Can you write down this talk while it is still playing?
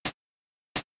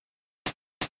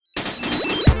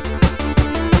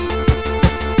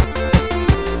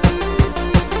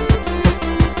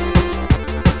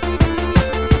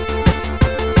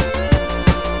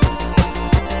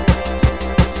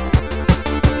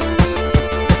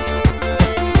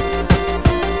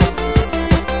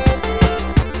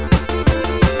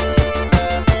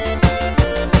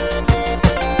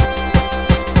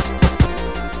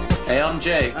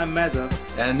I'm Mazza.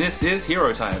 And this is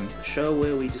Hero Time. A show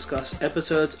where we discuss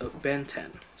episodes of Ben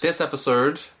 10. This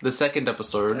episode, the second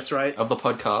episode That's right. of the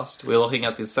podcast, we're looking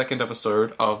at the second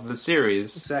episode of the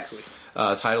series. Exactly.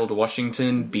 Titled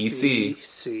Washington, BC.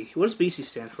 BC. What does BC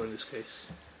stand for in this case?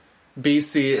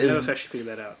 BC I never is actually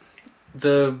figured that out.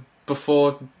 the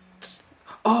before...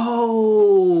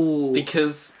 Oh!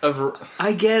 Because of...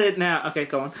 I get it now. Okay,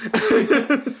 go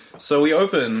on. So we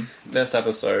open this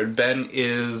episode. Ben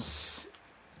is...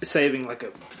 Saving like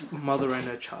a mother and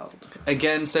her child.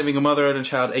 Again, saving a mother and a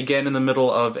child. Again, in the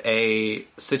middle of a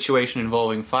situation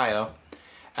involving fire.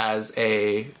 As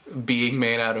a being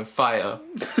made out of fire.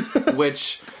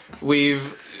 Which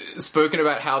we've spoken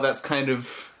about how that's kind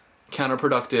of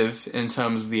counterproductive in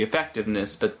terms of the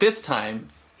effectiveness. But this time,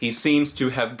 he seems to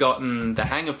have gotten the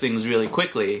hang of things really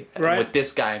quickly. Right. With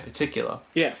this guy in particular.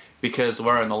 Yeah. Because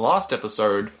where in the last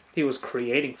episode... He was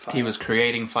creating fire. He was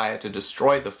creating fire to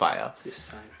destroy the fire. This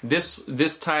time.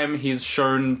 This time he's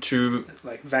shown to...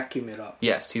 Like, vacuum it up.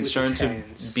 Yes, he's with shown his to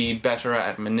hands. be better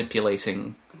at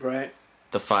manipulating Right.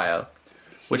 the fire.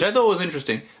 Which I thought was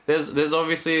interesting. There's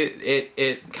obviously...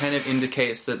 It kind of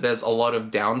indicates that there's a lot of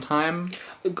downtime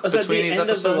Because at the between these end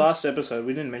episodes. of the last episode,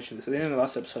 we didn't mention this, at the end of the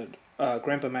last episode,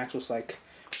 Grandpa Max was like,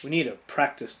 we need to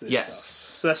practice this Yes.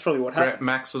 stuff. So that's probably what happened.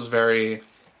 Max was very...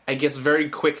 I guess very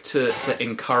quick to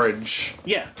encourage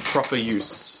Yeah. proper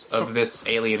use of this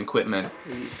alien equipment.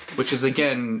 Which is,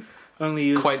 again, Only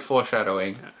use quite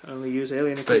foreshadowing.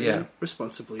 alien equipment yeah.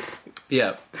 responsibly.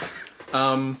 Yeah.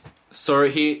 So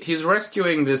he's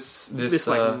rescuing this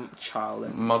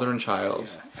Child mother and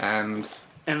child, and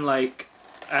like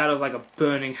out of like a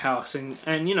burning house,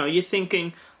 and you know, you're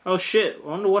thinking, oh shit, I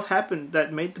wonder what happened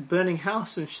that made the burning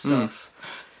house and stuff.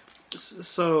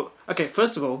 So okay,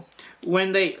 first of all,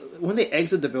 when they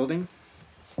exit the building,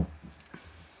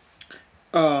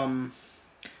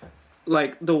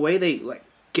 like the way they like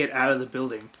get out of the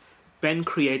building, Ben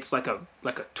creates like a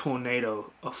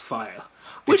tornado of fire,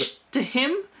 which to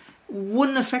him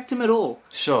wouldn't affect him at all.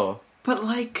 Sure. But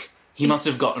like He must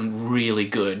have gotten really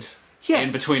good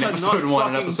in between to episode not 1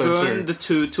 and fucking episode burn 2. the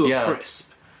two to Yeah. a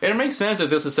crisp. It makes sense if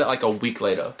this is set like a week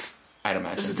later, I'd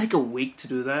imagine. Does it take a week to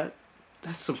do that?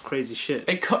 That's some crazy shit.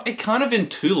 It can't have been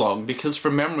too long, because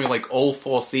from memory, like, all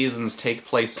 4 seasons take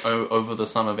place over the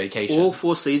summer vacation. All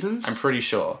 4 seasons? I'm pretty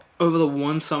sure. Over the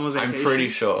one summer vacation? I'm pretty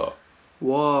sure.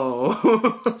 Whoa.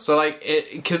 So, like,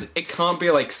 because it can't be,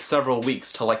 like, several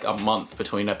weeks to, like, a month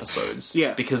between episodes.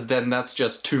 Yeah. Because then that's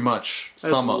just too much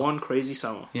That's summer. one crazy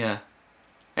summer. Yeah.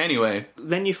 Anyway.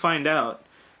 Then you find out.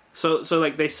 So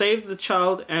like, they save the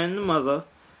child and the mother,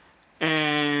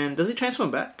 and does he transform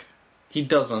back? He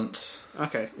doesn't.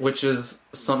 Okay. Which is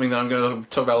something that I'm going to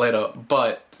talk about later.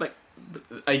 But, Like,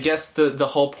 I guess the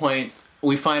whole point...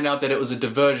 We find out that it was a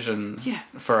diversion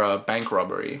for a bank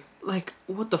robbery. like,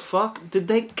 what the fuck? Did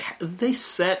they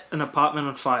set an apartment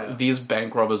on fire? These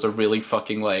bank robbers are really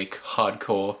fucking, like,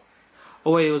 hardcore.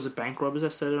 Oh wait, it was the bank robbers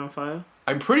that set it on fire?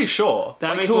 I'm pretty sure. That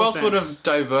like, makes who more else would sense.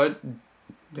 have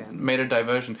Ben. made a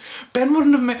diversion? Ben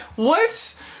wouldn't have made... What?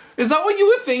 Is that what you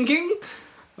were thinking?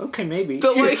 Okay, maybe.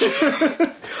 That, like...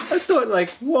 I thought,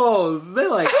 like, whoa, they're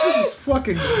like, this is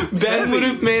fucking Ben heavy. would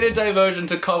have made a diversion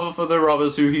to cover for the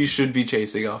robbers who he should be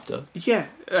chasing after. Yeah,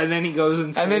 and then he goes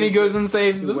and saves And then he goes and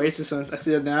saves them. them. Wastes some...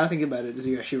 Now I think about it, is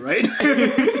he actually right?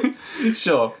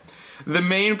 Sure. The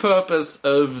main purpose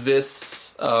of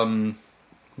this,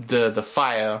 the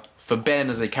fire for Ben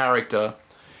as a character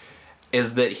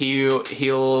is that he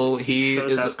Shows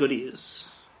is how good he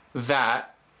is.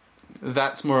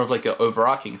 That's more of like an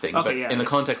overarching thing. Okay, but yeah. in the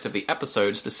context of the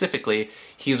episode specifically,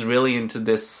 he's really into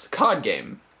this card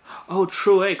game. Oh,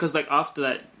 true, because like after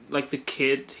that, like the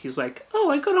kid, he's like,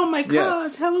 "Oh, I got all my cards,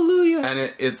 Yes. hallelujah!"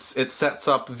 And it sets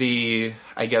up the,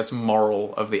 I guess,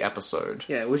 moral of the episode.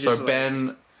 Yeah, which so is like,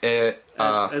 Ben,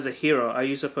 as a hero, are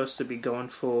you supposed to be going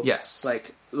for? Yes.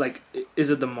 Like, is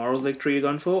it the moral victory you're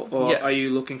going for, or Yes. are you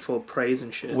looking for praise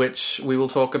and shit? which we will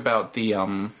talk about the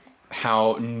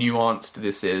how nuanced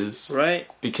this is, Right?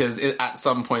 Because at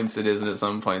some points it is, and at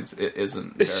some points it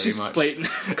isn't It's very just much. blatant.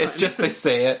 It's just they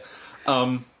say it.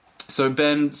 So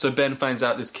Ben finds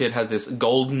out this kid has this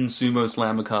golden sumo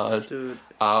slammer card. Dude,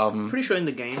 Um, pretty sure in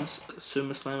the games,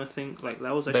 Sumo Slammer thing, like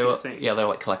that was actually they were a thing. yeah, they were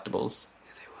like collectibles.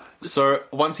 Yeah, they were. So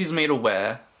once he's made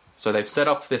aware, so they've set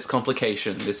up this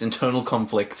complication, this internal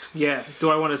conflict. Yeah. Do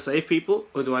I want to save people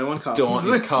or do I want cards? Don't want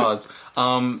these cards.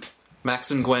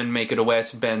 Max and Gwen make it aware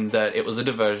to Ben that it was a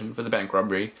diversion for the bank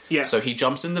robbery. Yeah. So he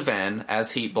jumps in the van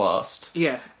as Heat Blast.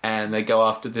 Yeah. And they go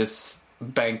after this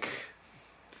bank.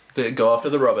 They go after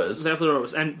the robbers. They're the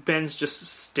robbers, and Ben's just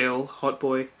still hot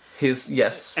boy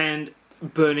Yes. and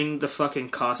burning the fucking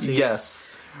car seat.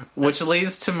 Yes. Which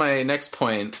leads to my next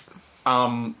point.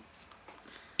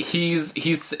 He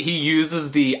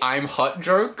uses the "I'm hot"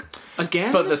 joke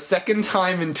Again? for the second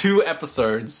time in 2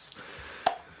 episodes.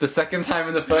 The second time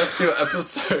in the first 2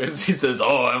 episodes, he says,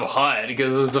 "Oh, I'm hot,"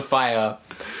 because it was a fire.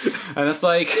 And it's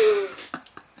like,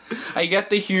 I get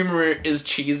the humor is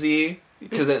cheesy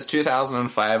because it's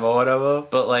 2005 or whatever,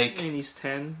 but like, And he's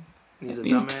 10. And he's a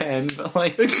he's dumbass. 10, but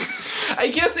like, I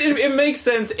guess it makes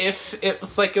sense if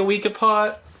it's like a week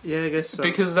apart. Yeah, I guess so.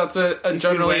 Because that's a He's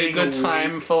generally been a waiting good a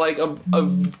time week. for like a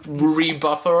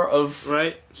rebuffer of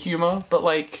Right? humor, but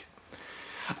like,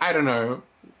 I don't know.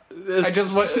 I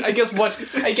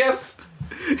guess.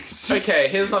 Okay,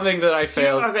 here's something that I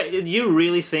failed. Okay, you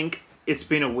really think it's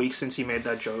been a week since he made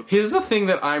that joke? Here's the thing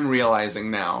that I'm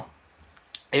realizing now.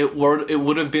 It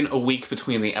would have been a week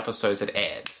between the episodes that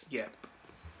aired, Yeah.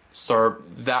 so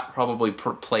that probably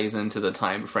plays into the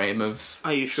time frame of.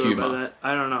 Are you sure humor. about that?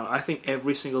 I don't know. I think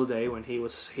every single day when he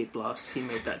was Heat Blast, he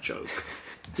made that joke.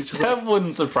 He's just That like,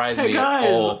 wouldn't surprise hey me guys,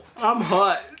 at all. I'm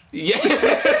hot. Yeah,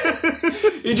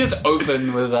 you just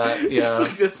open with that. It's Yeah,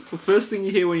 like that's the first thing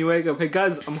you hear when you wake up. Hey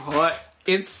guys, I'm hot.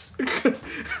 it's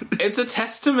a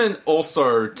testament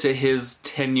also to his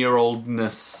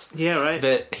 10-year-oldness Yeah, right.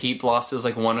 that Heat Blast is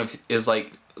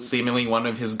like seemingly one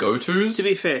of his go-tos. To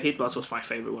be fair, Heat Blast was my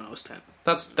favorite when I was 10.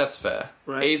 That's fair.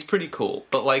 Right. He's pretty cool,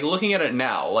 but like looking at it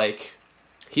now, like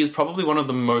he's probably one of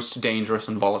the most dangerous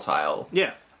and volatile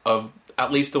Yeah. of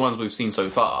at least the ones we've seen so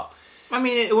far. I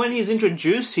mean, when he's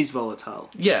introduced, he's volatile.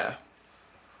 Yeah.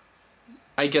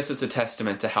 I guess it's a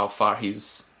testament to how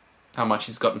much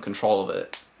he's gotten control of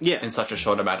it Yeah. in such a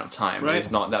short amount of time. Right. He's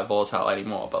not that volatile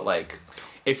anymore, but like,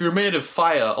 if you're made of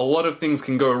fire, a lot of things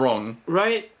can go wrong.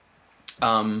 Right?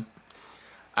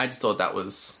 I just thought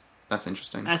that's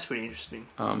interesting. That's pretty interesting.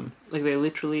 Um, Like, they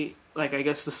literally, like, I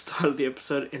guess the start of the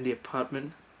episode in the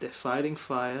apartment, they're fighting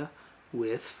fire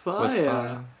with fire. With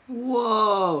fire.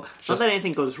 Whoa. Not Just- that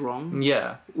anything goes wrong,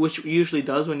 yeah. which usually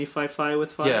does when you fight fire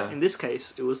with fire. Yeah. In this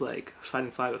case, it was like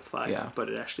fighting fire with fire, Yeah. but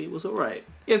it actually was alright.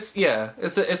 I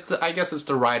guess it's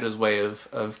the writer's way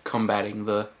of combating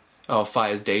the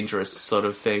fire's dangerous sort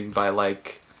of thing by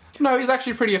like, no, he's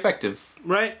actually pretty effective.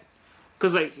 Right?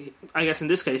 Because, like, I guess in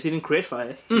this case, he didn't create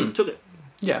fire, he took it.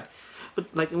 Yeah. But,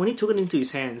 like, when he took it into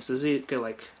his hands, does he get,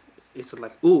 like, it's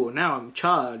like, ooh, now I'm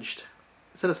charged?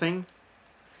 Is that a thing?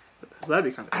 That'd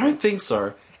be kind of I don't think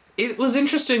so. It was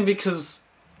interesting because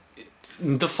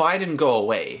the fire didn't go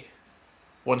away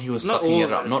when he was Not sucking all it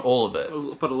of up. it. Not all of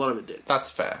it. But a lot of it did. That's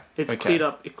fair. It Okay. cleared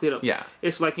up. It cleared up. Yeah.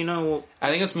 It's like, you know...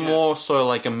 I think it's Yeah. more so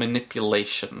like a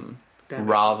manipulation That makes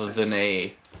rather sense. than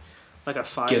a Like a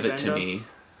fire give it to bender. me.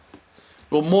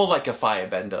 Well, more like a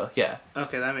firebender, yeah.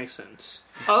 Okay, that makes sense.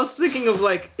 I was thinking of,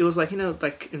 like, it was like, you know,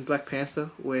 like in Black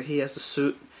Panther, where he has the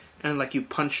suit, and, like, you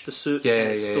punch the suit, Yeah,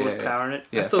 and it yeah, stores yeah, power in it.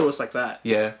 I yeah. thought it was like that.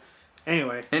 Yeah.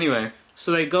 Anyway, Anyway,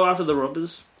 so they go after the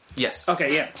robbers. yes.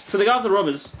 Okay, yeah. So they go after the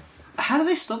robbers. How do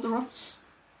they stop the robbers?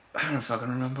 I don't fucking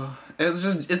remember. It was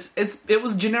just it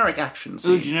was generic action It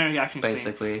scene, was generic action scene.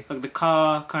 basically. Like, the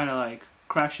car kind of, like,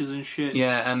 crashes and shit.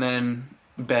 Yeah, and then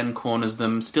Ben corners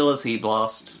them, still as Heat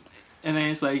Blast. And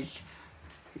then it's like,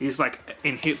 he's like,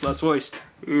 in Hitler's voice,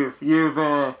 if you've,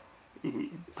 I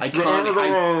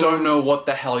don't know what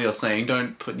the hell you're saying.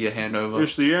 Don't put your hand over.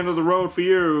 it's the end of the road for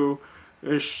you.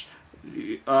 It's,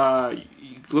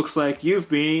 looks like you've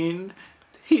been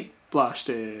heat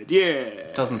blasted.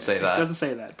 Yeah. Doesn't say that. It doesn't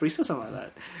say that, but he says something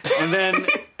like that.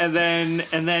 And then,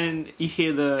 and then you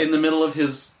hear the In the middle of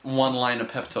his one-liner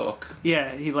pep talk,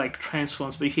 yeah, he like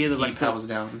transforms, but you hear the he like powers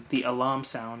down. the alarm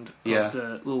sound Yeah. of the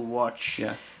little watch.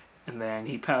 Yeah. And then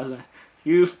he powers on.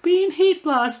 You've been heat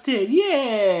blasted.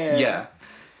 Yeah. Yeah.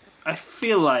 I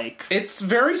feel like. It's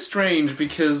very strange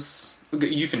because...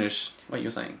 You finish what you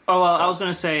were saying. Oh well, I was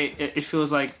gonna say it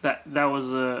feels like that was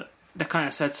that kind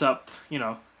of sets up, you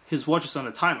know, his watch is on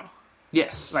a timer.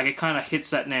 Yes. Like it kind of hits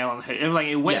that nail on the head. And, like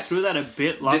it went Yes. through that a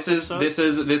bit last episode. This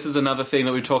is another thing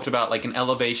that we talked about, like an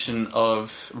elevation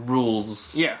of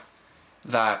rules. Yeah,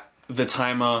 That the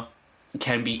timer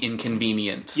can be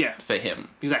inconvenient. Yeah. For him.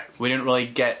 exactly, We didn't really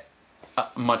get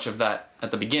much of that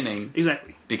at the beginning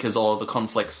exactly. because all of the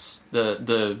conflicts,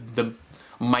 the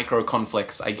micro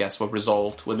conflicts, I guess, were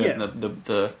resolved within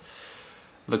Yeah.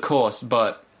 the course.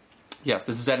 But yes,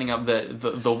 this is setting up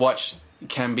the watch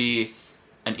can be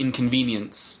an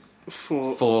inconvenience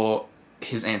for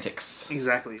his antics.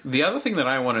 Exactly. The other thing that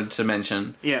I wanted to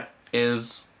mention Yeah.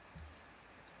 is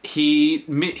he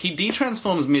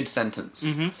de-transforms mid-sentence.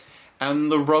 Mm-hmm.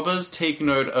 And the robbers take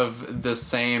note of the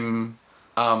same,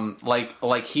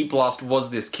 like Heat Blast was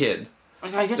this kid.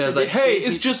 Like, I guess There's I like, did hey, see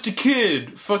it's just a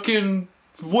kid, fucking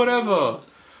whatever.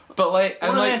 But like, What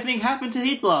and do they like, think happened to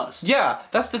Heat Blast? yeah,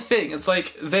 that's the thing. It's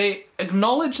like they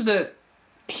acknowledge that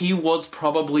he was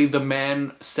probably the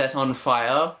man set on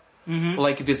fire. Mm-hmm.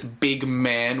 Like this big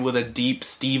man with a deep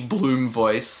Steve Bloom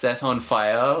voice set on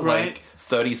fire, Right. like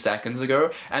 30 seconds ago,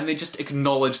 and they just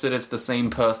acknowledge that it's the same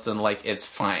person, like it's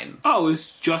fine. Oh,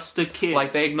 it's just a kid.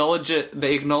 Like they acknowledge it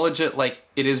like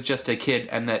it is just a kid,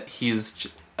 and that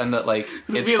and that like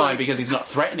it's Be fine like- because he's not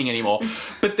threatening anymore.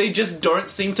 But they just don't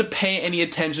seem to pay any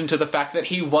attention to the fact that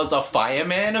he was a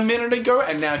fireman a minute ago,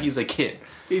 and now he's a kid.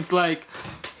 He's like,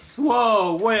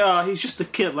 whoa, wait, he's just a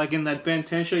kid, like in that Ben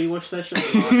 10 show. You watch that show?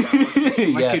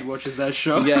 My Yeah. kid watches that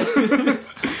show. Yeah.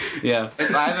 Yeah.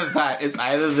 It's either that, it's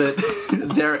either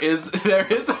that there is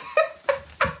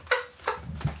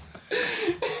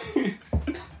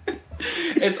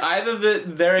it's either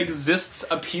that there exists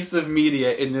a piece of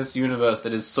media in this universe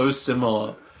that is so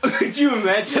similar Could you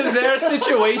imagine? to their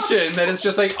situation that it's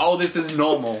just like, oh, this is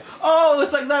normal. Oh,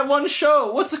 it's like that one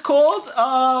show. What's it called?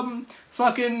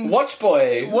 Fucking Watch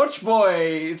Boy. Watch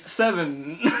Boy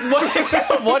 7.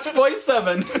 Watch Boy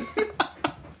 7.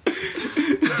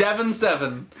 Devon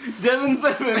 7. Devon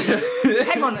 7.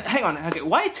 hang on. Okay,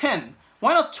 why 10?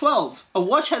 Why not 12? A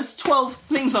watch has 12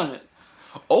 things on it.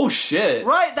 Oh shit.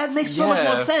 Right? That makes so much Yeah.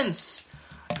 more sense.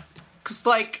 Cause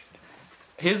like,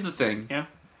 Here's the thing. yeah.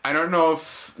 I don't know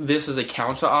if this is a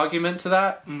counter argument to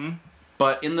that,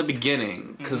 but in the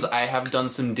beginning, because I have done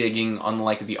some digging on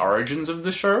like the origins of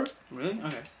the show, Really?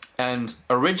 Okay. and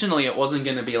originally it wasn't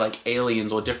going to be like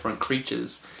aliens or different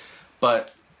creatures,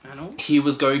 but I know. he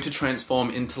was going to transform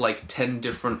into like 10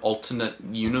 different alternate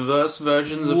universe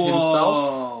versions of himself.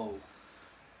 Whoa.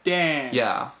 Damn.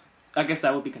 Yeah. I guess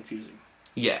that would be confusing.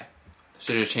 Yeah.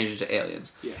 Should have changed it to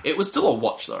aliens. Yeah. It was still a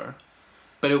watch though.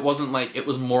 But it wasn't like, it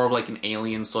was more of like an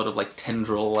alien sort of like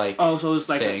tendril like Oh, so it was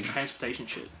like thing. a transportation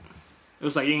shit. It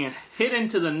was like you can hit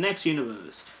into the next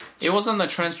universe. It wasn't the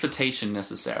transportation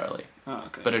necessarily. Oh,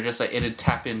 okay. But it just like, it'd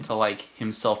tap into like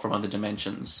himself from other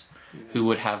dimensions who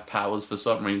would have powers for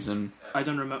some reason. I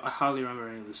don't remember. I hardly remember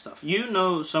any of this stuff. You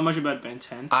know so much about Ben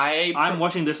 10. I'm I'm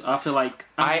watching this after like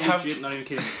I'm I have- legit, not even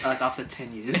kidding. Like after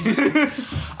 10 years.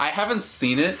 I haven't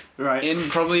seen it Right. in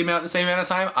probably the same amount of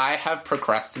time. I have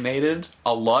procrastinated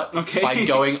a lot Okay. by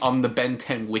going on the Ben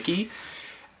 10 wiki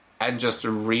and just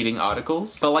reading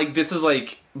articles. But like this is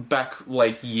like back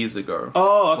like years ago.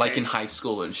 Oh, okay. Like in high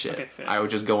school and shit. Okay, fair. I would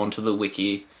just go onto the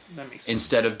wiki That makes sense.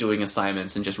 instead of doing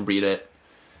assignments and just read it.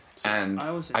 And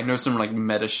I was- I know some like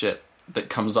meta shit that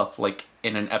comes up like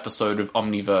in an episode of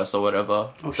Omniverse or whatever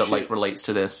Oh, that like shit. relates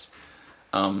to this.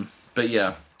 But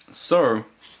yeah. So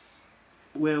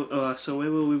where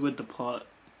were we with the plot?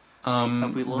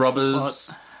 Have we lost the robbers.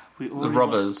 plot? We The already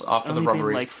robbers lost- after it's the only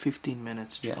robbery. been like 15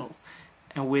 minutes, Joe. Yeah.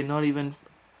 And we're not even.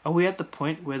 Are we at the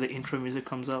point where the intro music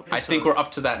comes up? I think we're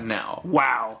up to that now.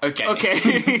 Wow. Okay.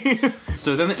 Okay.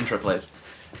 So then the intro plays,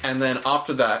 and then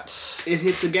after that, It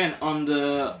hits again on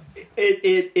the.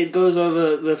 It goes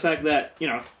over the fact that, you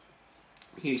know,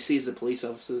 he sees the police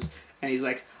officers and he's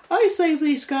like, I saved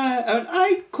these guys, and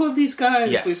I caught these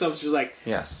guys. Yes. The police officer's like,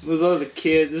 yes, move over,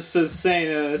 kid. This is saying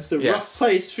it's a Yes. rough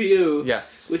place for you.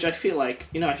 yes, Which I feel like,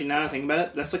 you know, actually now that I think about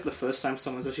it, that's like the first time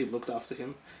someone's actually looked after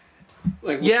him.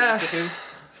 Like, looked Yeah. after him.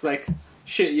 It's like,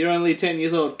 shit, you're only 10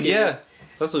 years old, kid. yeah,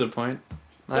 that's a good point.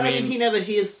 But I mean, he never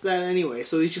hears that anyway,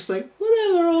 so he's just like,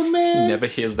 whatever, old man. he never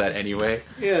hears that anyway,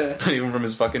 Yeah. not even from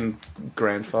his fucking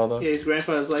grandfather. Yeah, his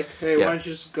grandfather's like, hey, Yeah. why don't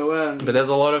you just go out and But there's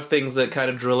a lot of things that kind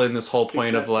of drill in this whole fix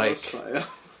point that of like, forest fire?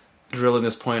 drill in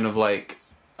this point of like,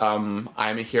 I'm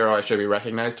a hero, I should be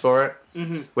recognized for it,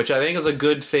 Mm-hmm. which I think is a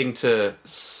good thing to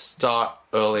start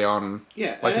early on,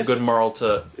 Yeah, like and a good moral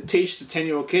to, teach the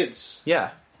 10-year-old kids. yeah,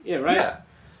 Yeah, right? yeah,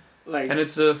 Like, and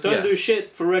it's a don't yeah. do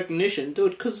shit for recognition, do it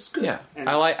because it's good. Yeah, And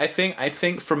I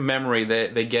think from memory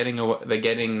they're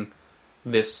getting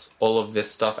this all of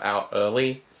this stuff out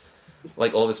early,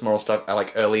 like all this moral stuff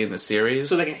like early in the series.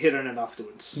 so they can hit on it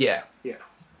afterwards. Yeah. Yeah.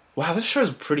 Wow, this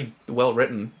show's pretty well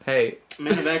written. Hey,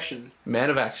 Man of action. man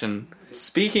of action.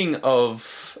 Speaking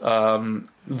of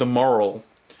the moral,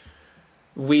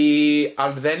 we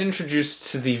are then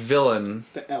introduced to the villain.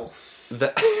 The elf.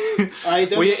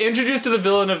 We are introduced to the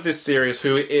villain of this series,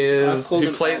 who I've called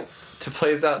him elf.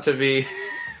 plays out to be.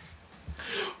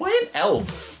 Why an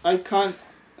elf? I can't...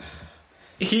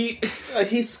 He.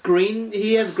 he's green.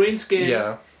 He has green skin.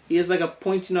 Yeah. He has like a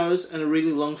pointy nose and a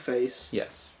really long face.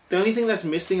 Yes. The only thing that's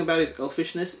missing about his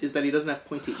elfishness is that he doesn't have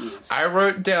pointy ears. I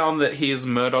wrote down that he is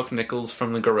Murdoch Nichols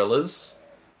from the Gorillas.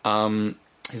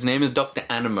 His name is Dr.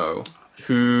 Animo,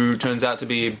 who turns out to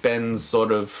be Ben's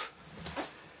sort of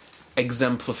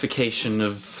exemplification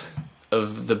of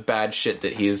of the bad shit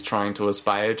that he is trying to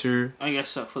aspire to. I guess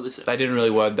so for this. I didn't really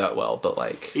word that well, but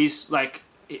like He's like,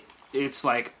 it's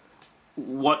like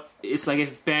what it's like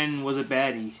if Ben was a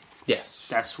baddie. yes,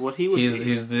 That's what he would be.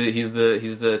 he's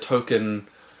the token.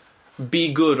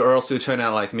 Be good, or else you'll turn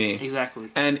out like me. Exactly.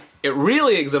 And it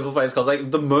really exemplifies because,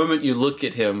 like, the moment you look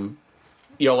at him,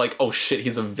 you're like, "Oh shit,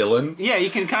 he's a villain." Yeah,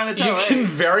 you can kind of tell. You can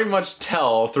very much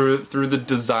tell through the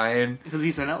design. Because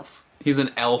he's an elf. He's an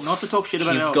elf. Not to talk shit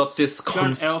about He's elves. got this If you're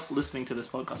an elf listening to this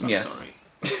podcast, I'm Yes. sorry.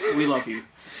 We love you.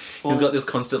 He's got this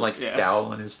constant like Yeah. scowl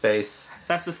on his face.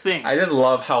 That's the thing. I just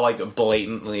love how like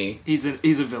blatantly, He's a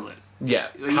villain. yeah,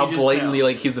 You how just blatantly tell.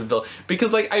 like he's a villain.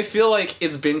 Because like I feel like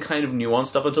it's been kind of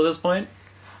nuanced up until this point.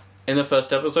 In the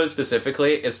first episode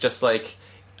specifically, it's just like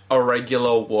a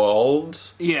regular world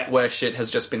Yeah. where shit has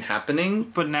just been happening,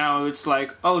 But now it's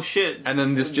like, oh shit. and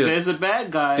then There's a bad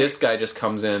guy. this guy just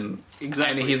comes in,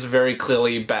 Exactly. and he's very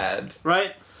clearly bad.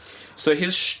 Right? So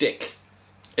his shtick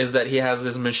is that he has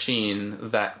this machine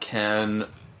that can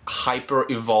hyper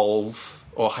evolve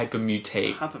or hyper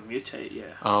mutate Hyper mutate,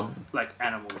 yeah. Like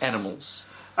animals. animals.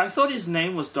 I thought his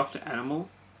name was Dr. Animal.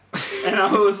 And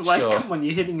I was like, Sure. come on,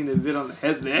 you're hitting it a bit on the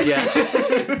head there.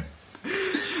 Yeah.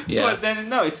 Yeah. But then,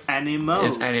 no, it's Animo.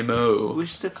 It's Animo. Which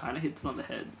still kind of hits it on the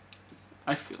head.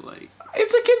 I feel like.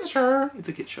 It's a kid's show. It's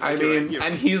a kid show. I You're mean, right, you're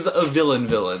and right. he's a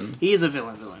villain. He is a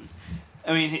villain.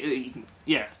 I mean,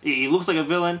 he looks like a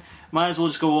villain. Might as well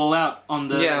just go all out on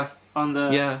the... Yeah.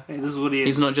 Yeah. Hey, this is what he is.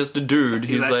 He's not just a dude.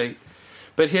 He's Exactly. like...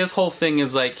 But his whole thing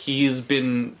is like he's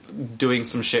been doing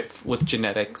some shit with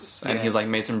genetics, and Yeah. he's like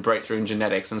made some breakthrough in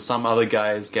genetics, and some other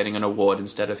guy is getting an award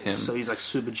instead of him. So he's like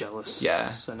super jealous. Yeah.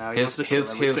 So now he wants to kill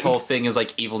his everything. whole thing is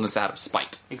like evilness out of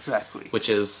spite, Exactly. which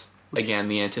is again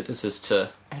the antithesis to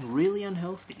And really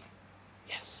unhealthy.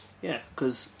 yes. Yeah,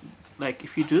 because, like,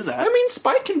 if you do that... I mean,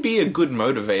 spite can be a good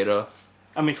motivator,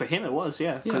 I mean, for him it was,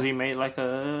 yeah. Because Yeah. he made, like,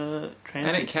 a...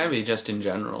 and it can be just in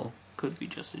general. Could be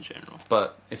just in general.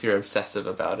 But if you're obsessive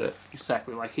about it,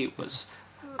 Exactly, like he was.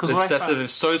 obsessive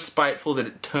is so spiteful that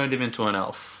it turned him into an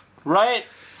elf. Right?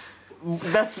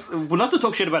 That's... Well, not to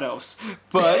talk shit about elves,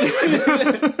 but...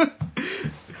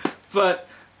 but...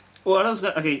 What I was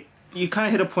gonna... Okay, you kind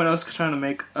of hit a point I was trying to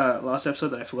make last episode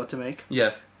that I forgot to make.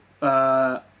 Yeah,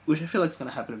 Which I feel like is going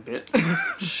to happen a bit.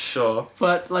 sure.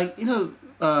 But, like, you know...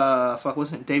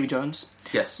 wasn't it Davy Jones?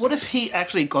 Yes. What if he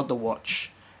actually got the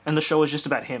watch and the show was just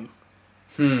about him?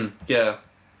 Yeah.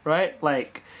 Right?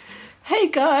 Like, hey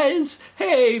guys,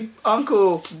 hey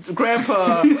uncle,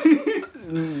 grandpa,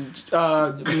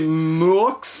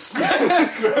 Mooks,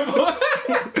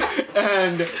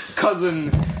 and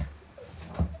cousin.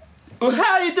 Well,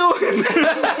 how you doing?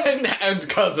 and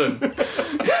cousin.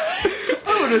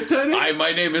 I'm gonna turn it.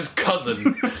 My name is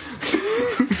Cousin.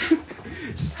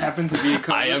 Just happened to be a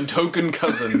cousin. I am Token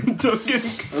Cousin. Token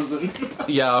cousin.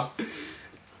 Yeah.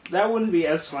 That wouldn't be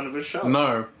as fun of a show.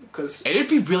 No. Because It'd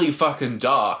be really fucking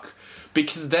dark.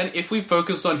 Because then if we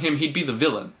focus on him, he'd be the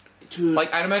villain.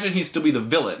 Like, I'd imagine he'd still be the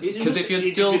villain. Because if you're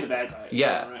still... just be the bad guy.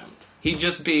 Yeah. Going around. He'd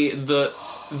just be the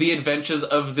adventures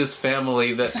of this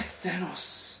family that... It's like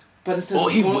Thanos. But instead Well,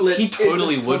 of he gauntlet,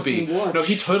 totally it's a would be. fucking watch. No,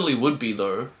 he totally would be,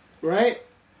 though. Right?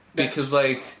 Because,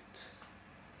 like,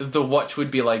 the watch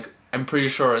would be, like... I'm pretty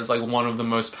sure it's, like, one of the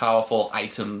most powerful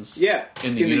items Yeah.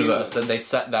 in the universe. That they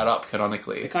set that up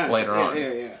canonically later on.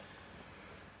 Yeah.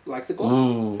 Like the gauntlet.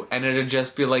 Ooh, and it'd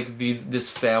just be like this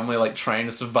family like trying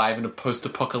to survive in a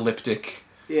post-apocalyptic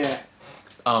Yeah.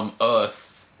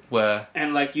 Earth where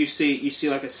And like you see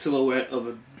like a silhouette of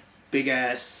a big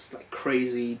ass, like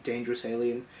crazy, dangerous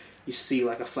alien. You see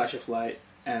like a flash of light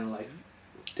and like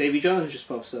Davy Jones just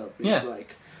pops up. He's Yeah.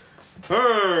 like,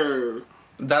 "Her."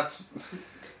 that's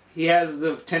He has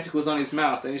the tentacles on his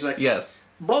mouth and he's like, yes.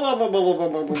 blah blah blah blah blah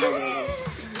blah blah blah.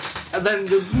 And then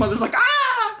the mother's like, ah!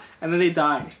 And then they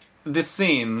die. This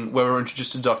scene where we're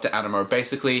introduced to Dr. Animo,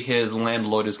 basically his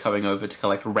landlord is coming over to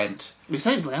collect rent. Is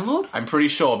that his landlord? I'm pretty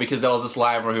sure because there was this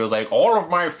line where he was like, all of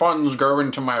my funds go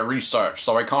into my research,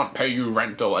 so I can't pay you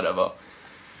rent or whatever.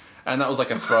 And that was like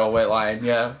a throwaway line,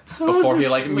 yeah. Before he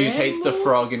his like mutates the landlord?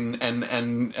 frog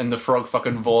and the frog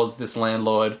fucking vores this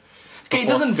landlord. Okay, he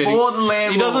before doesn't spitting- vore the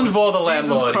landlord. He doesn't vore the Jesus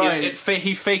landlord. Christ.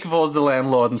 He fake vores the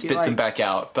landlord and spits like- him back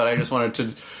out. But I just wanted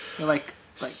to You're like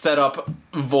set up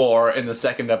vor in the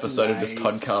second episode of this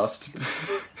Nice.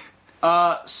 podcast.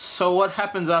 so what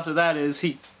happens after that is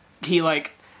he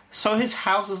like, so his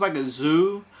house is like a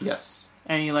zoo, Yes.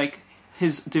 and he like,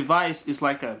 his device is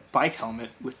like a bike helmet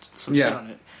with some Yeah. shit on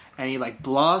it, and he like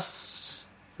blasts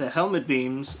the helmet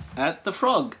beams at the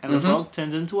frog, and the frog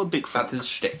turns into a big frog. That's his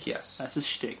shtick, yes. That's his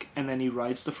shtick, and then he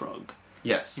rides the frog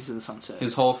Yes. into the sunset.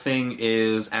 His whole thing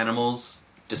is animals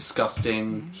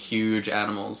disgusting, huge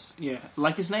animals. Yeah,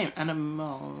 like his name,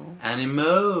 Animo. Animo.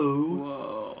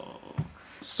 Whoa.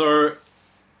 So,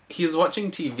 he's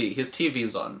watching TV. His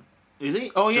TV's on. Is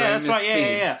he? Oh yeah, that's right.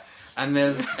 Yeah. And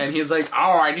he's like,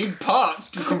 oh, I need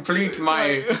parts to complete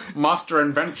my master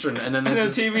invention. And then And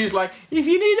there's the TV's like, if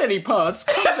you need any parts,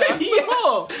 come down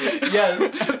below. yes,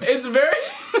 it's very.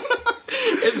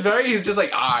 He's just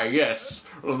like, yes,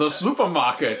 the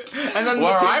supermarket, And then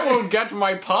where the I TV will get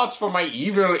my parts for my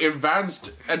evil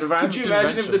advanced Could you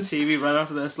imagine invention. if the TV right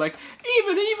after this, like,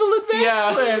 even evil advanced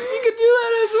Yeah. plants, you could do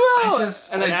that as well.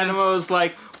 And then I just- Animo's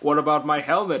like, what about my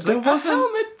helmet? There Like, a wasn't-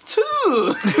 helmet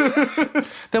too!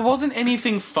 There wasn't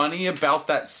anything funny about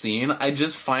that scene. I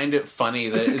just find it funny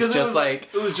that it's 'Cause it just was- like,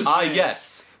 it was just there.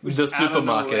 yes, the out of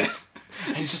supermarket. nowhere.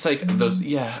 And it's just like those.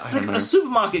 Yeah, I don't know. A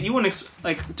supermarket, you wouldn't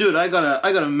like, dude, I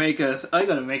gotta make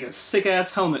a sick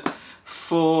ass helmet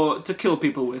to kill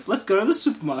people with. Let's go to the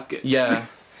supermarket. Yeah,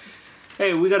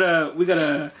 Hey, we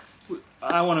gotta.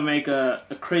 I want to make a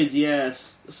crazy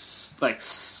ass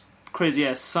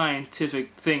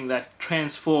scientific thing that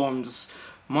transforms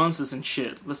monsters and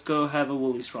shit. Let's go have a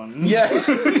Woolies run. yeah,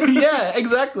 yeah,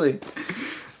 exactly.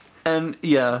 And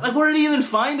yeah, Like, what did he even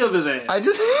find over there? I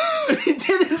just He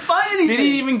didn't find anything. did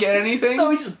he even get anything?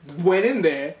 No, he just went in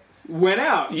there, went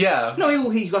out. Yeah. No,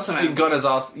 he got some. He Animals. got his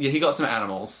ass. Yeah, he got some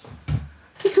animals.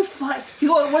 He could find.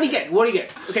 What did he get? What did he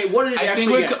get? Okay, what did he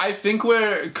actually get? I think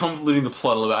we're convoluting the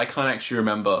plot a little bit. I can't actually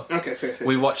remember. Okay, fair.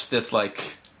 We watched this like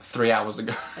 3 hours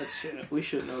ago. That's fair. We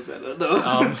should know better,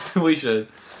 though. We should.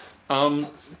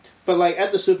 But like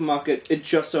at the supermarket, it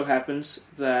just so happens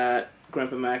that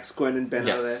Grandpa Max, Gwen, and Ben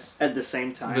Yes. are there at the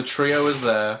same time. The trio is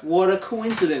there. What a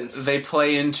coincidence! They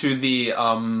play into the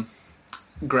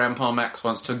Grandpa Max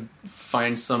wants to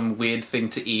find some weird thing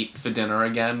to eat for dinner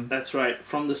again That's right,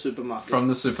 from the supermarket. from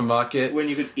the supermarket. when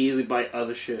you could easily buy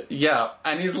other shit. Yeah,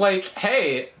 and he's like,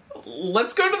 "Hey,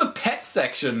 let's go to the pet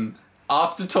section."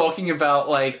 After talking about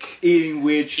like Eating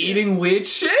weird shit. eating weird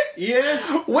shit,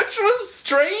 Yeah. which was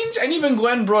strange, and even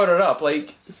Gwen brought it up.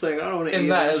 Like It's like, I don't want to eat in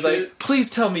that that, it's shit. like, please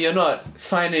tell me you're not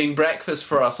finding breakfast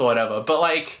for us or whatever. But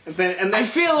like, and then I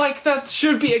feel like that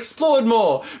should be explored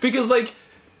more because like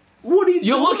what are you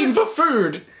you're doing? looking for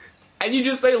food, and you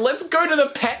just say, "Let's go to the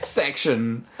pet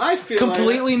section," I feel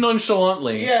completely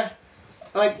nonchalantly. Like, yeah.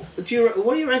 Like, what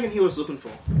do you reckon he was looking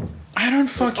for? I don't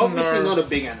fucking Obviously know. not a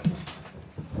big animal.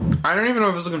 I don't even know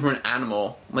if he was looking for an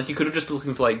animal. Like, he could have just been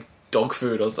looking for like dog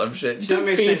food or some shit. That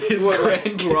makes Feed sense. his What, like,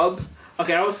 grandkids. grubs?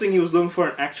 Okay, I was thinking he was looking for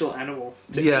an actual animal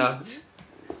to Yeah. eat.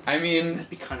 I mean, That'd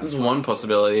be kind of there's fun. one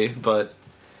possibility, but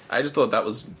I just thought that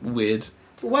was weird.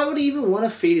 But why would he even want to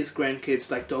feed his grandkids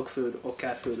like dog food or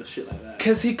cat food or shit like that?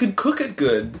 Because he could cook it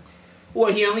good.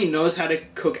 Well, he only knows how to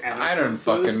cook animal I don't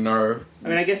food. fucking know. I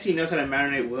mean, I guess he knows how to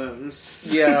marinate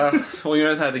worms. Yeah, well, he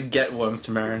knows how to get worms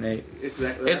to marinate.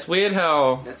 Exactly. It's weird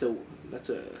how... That's a...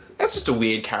 That's just a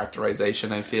weird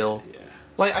characterization, I feel. Yeah.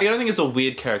 Like, I don't think it's a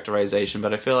weird characterization,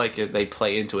 but I feel like they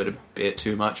play into it a bit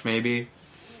too much, maybe.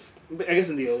 But I guess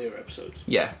in the earlier episodes.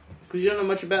 Yeah, Because you don't know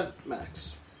much about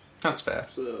Max. that's fair.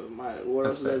 So, what That's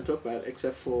else is there to talk about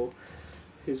except for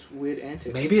his weird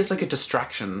antics? Maybe it's like a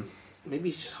distraction. Maybe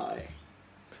he's just high.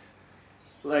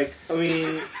 Like, I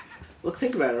mean, look,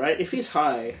 think about it, right? If he's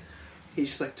high, he's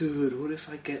just like, dude, what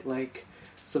if I get, like,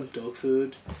 some dog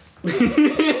food?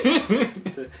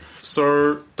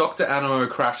 So, Dr. Animo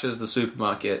crashes the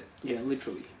supermarket Yeah,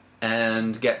 literally.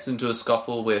 and gets into a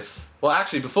scuffle with... Well,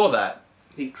 actually, before that,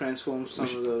 He transforms some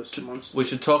of those monsters. we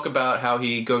should talk about how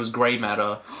he goes grey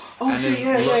matter Oh, and shit, is,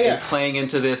 yeah. is playing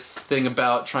into this thing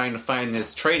about trying to find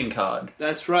this trading card.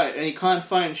 That's right, and he can't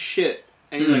find shit.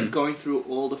 And he's, like, going through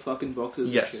all the fucking boxes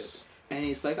and shit. Yes. And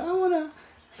he's like, I want to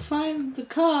find the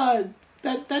card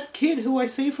that kid who I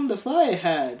saved from the fire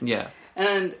had. Yeah.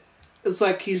 And it's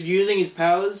like he's using his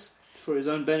powers for his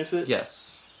own benefit.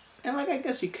 Yes. And, like, I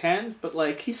guess you can, but,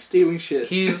 like, he's stealing shit.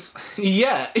 He's...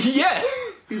 Yeah.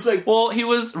 He's like, Well, he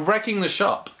was wrecking the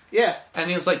shop. yeah. And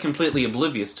he was like completely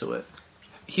oblivious to it.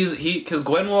 Because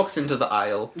Gwen walks into the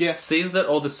aisle, Yeah. sees that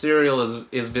all the cereal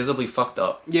is visibly fucked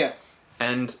up, Yeah.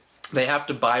 and they have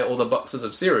to buy all the boxes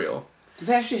of cereal. Did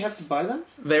they actually have to buy them?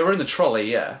 They were in the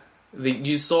trolley, yeah.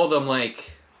 You saw them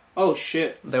like Oh,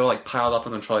 shit. they were like piled up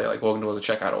in the trolley, like walking towards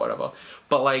the checkout or whatever.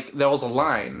 But like there was a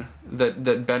line that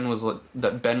Ben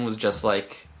was just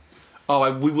like, "Oh,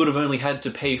 we would have only had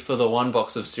to pay for the one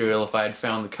box of cereal if I had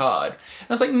found the card." And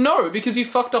I was like, "No, because you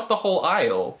fucked up the whole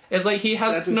aisle." It's like he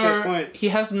has That's a fair point. he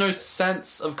has no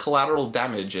sense of collateral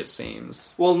damage. It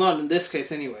seems. Well, not in this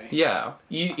case, anyway. Yeah,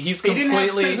 he's He didn't have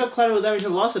completely. sense of collateral damage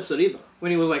in the last episode either. When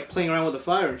he was, like, playing around with the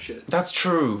fire and shit. That's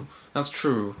true. That's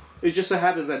true. It just so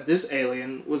happens that this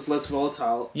alien was less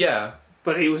volatile, Yeah.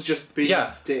 but he was just being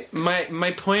Yeah. a dick.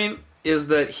 My point is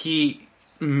that he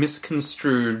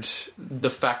misconstrued the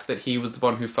fact that he was the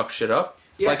one who fucked shit up.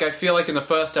 Yeah. Like, I feel like in the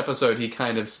first episode, he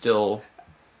kind of still...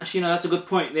 Actually, no, that's a good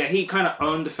point. Yeah, he kind of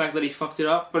owned the fact that he fucked it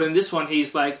up, but in this one,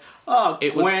 he's like, "Oh,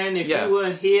 Gwen, if you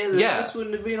weren't here, then this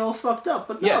wouldn't have been all fucked up."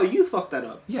 But no, you fucked that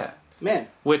up. Yeah. Man.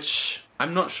 Which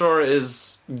I'm not sure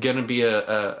is gonna be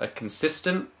a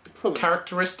consistent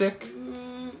characteristic.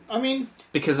 I mean...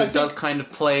 Because it does kind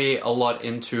of play a lot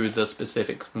into the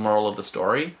specific moral of the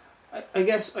story. I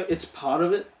guess it's part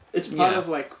of it. It's part of,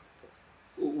 like,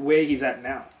 where he's at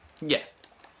now. Yeah.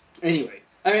 Anyway.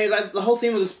 I mean, like, the whole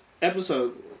theme of this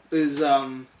episode is,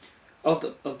 of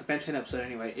the Ben 10 episode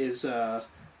anyway, is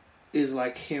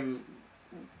like him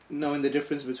knowing the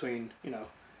difference between, you know,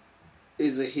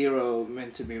 is a hero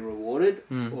meant to be rewarded,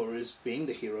 or is being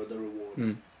the hero the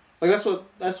reward? Like,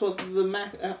 that's what the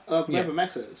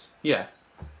Max is. Yeah.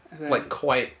 Then, like,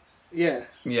 quite... Yeah.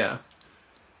 Yeah.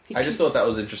 I just thought that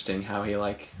was interesting, how he,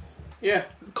 like... Yeah.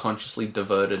 Consciously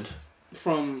diverted...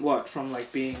 From what? From,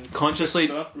 like, being... Consciously...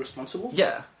 responsible?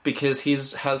 Yeah. Because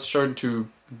has shown to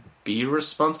be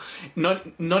responsible.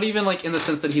 Not even, like, in the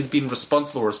sense that he's been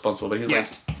responsible, but he's, like,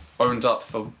 owned up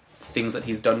for things that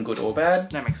he's done good or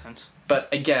bad. That makes sense. But,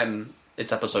 again,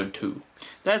 it's episode 2.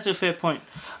 That's a fair point.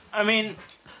 I mean,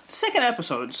 the second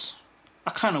episodes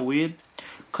are kind of weird,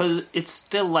 because it's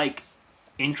still, like,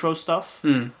 intro stuff,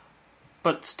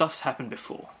 but stuff's happened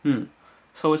before.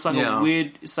 So it's like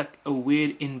a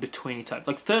weird in-betweeny type.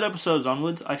 Like, third episodes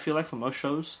onwards, I feel like, for most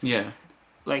shows,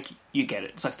 like, you get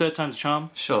it. It's like third time's a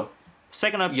charm. Sure.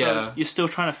 Second episodes, you're still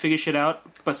trying to figure shit out,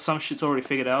 but some shit's already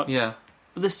figured out. Yeah.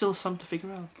 But there's still some to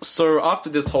figure out. So, after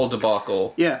this whole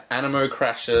debacle, Animo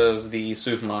crashes the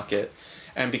supermarket,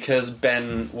 and because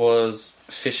Ben was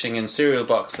fishing in cereal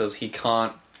boxes, he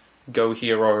can't go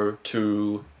hero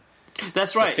to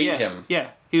defeat him. Yeah.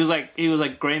 He was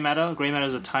like Grey Matter. Grey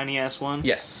Matter's a tiny ass one.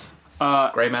 Yes.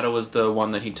 Grey Matter was the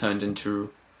one that he turned into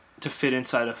to fit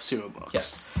inside a cereal box.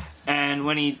 Yes. And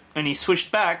when he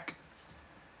switched back,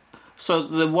 so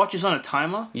the watch is on a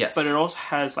timer. Yes. But it also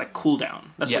has like cooldown.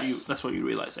 That's what you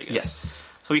realize, I guess. Yes.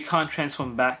 So he can't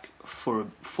transform back for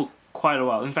quite a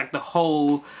while. In fact, the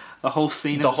whole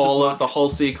scene, the whole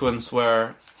sequence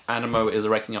where Animo is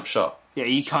wrecking up shop. Yeah,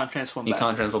 he can't transform back. He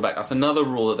can't transform back. That's another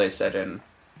rule that they set in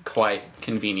quite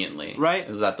conveniently. Right.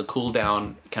 Is that the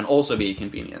cooldown can also be a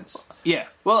convenience. Yeah.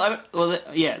 Well,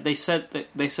 they said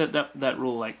that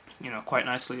rule, like, you know, quite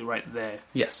nicely right there.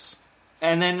 Yes.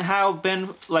 And then how Ben,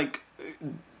 like,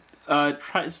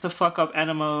 tries to fuck up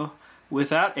Animo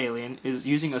without Alien is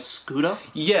using a scooter.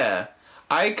 Yeah.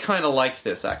 I kind of liked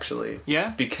this, actually.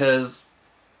 Yeah? Because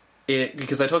I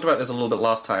talked about this a little bit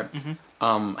last time.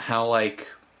 Mm-hmm. How, like,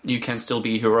 you can still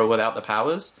be a hero without the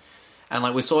powers. And,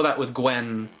 like, we saw that with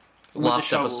Gwen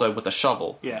last episode with the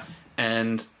shovel. Yeah.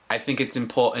 And I think it's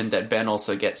important that Ben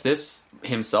also gets this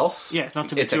himself. Yeah, not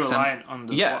to be too reliant on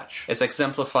the watch. It's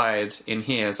exemplified in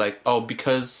here. It's like, oh,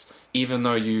 because even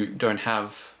though you don't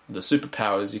have the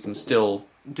superpowers, you can still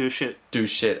do shit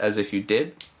as if you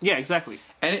did. Yeah, exactly.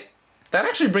 And that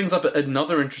actually brings up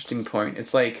another interesting point.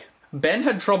 It's like, Ben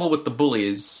had trouble with the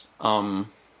bullies,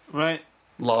 right,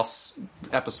 last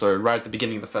episode, right at the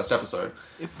beginning of the first episode.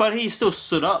 But he still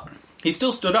stood up. He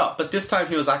still stood up, but this time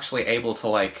he was actually able to,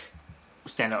 like,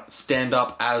 stand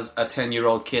up as a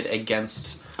 10-year-old kid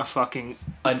against a fucking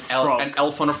an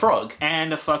elf on a frog.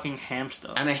 And a fucking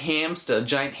hamster. And a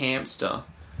giant hamster.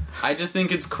 I just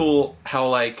think it's cool how,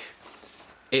 like,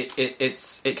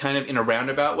 it kind of, in a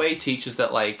roundabout way, teaches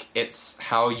that, like, it's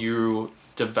how you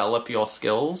develop your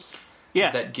skills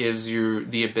that gives you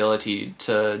the ability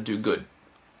to do good.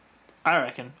 I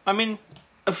reckon. I mean,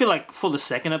 I feel like for the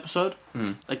second episode,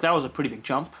 like, that was a pretty big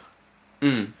jump.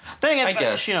 Then again, I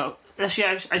guess. You know, actually,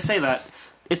 I say that.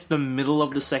 It's the middle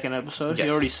of the second episode. Yes.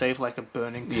 He already saved, like, a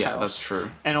burning house. Yeah, that's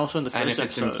true. And also in the first episode. And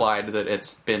if it's implied that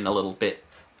it's been a little bit...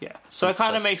 Yeah. So it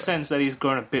kind of makes sense that he's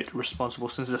grown a bit responsible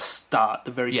since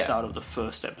the very start of the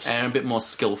first episode. And a bit more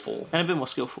skillful.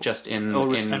 Just in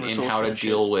how to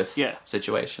deal with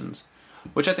situations.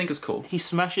 Which I think is cool. He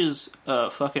smashes a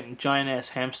fucking giant-ass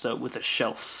hamster with a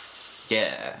shelf.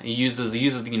 Yeah. He uses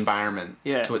the environment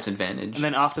to its advantage. And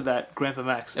then after that, Grandpa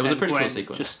Max it was a pretty Gwen cool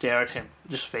sequence. Just stare at him,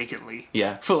 just vacantly.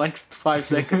 Yeah. For like 5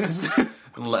 seconds.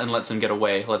 And lets him get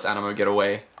away. Lets Animo get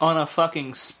away on a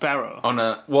fucking sparrow.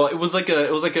 It was like a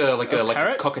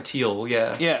cockatiel.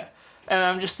 Yeah. Yeah. And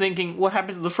I'm just thinking, what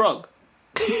happened to the frog?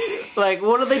 Like,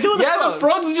 what are they doing? The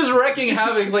frog's just wrecking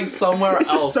havoc, like, somewhere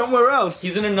else. Somewhere else.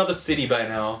 He's in another city by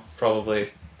now, probably.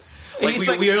 Like He's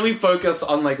we only focus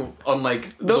on the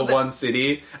the- one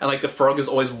city, and like the frog is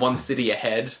always one city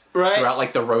ahead Right. throughout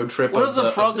like the road trip. What of if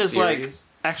the frog is like series.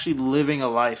 actually living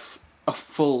a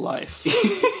full life,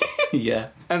 Yeah.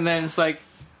 and then it's like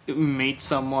meet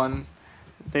someone,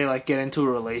 they like get into a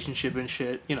relationship and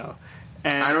shit, you know.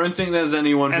 And I don't think there's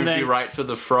anyone And who'd be then- right for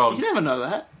the frog. you never know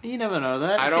that. You never know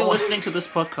that. I If don't you're want- listening to this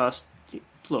podcast,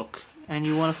 look, and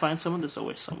you want to find someone, there's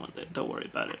always someone there. Don't worry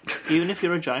about it. Even if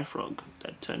you're a giant frog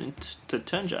that turned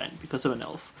giant because of an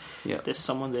elf, Yeah. there's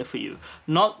someone there for you.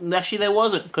 Not actually, there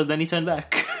wasn't, because then he turned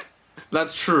back.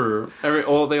 That's true. They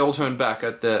all turned back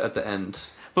at the end.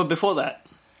 But before that,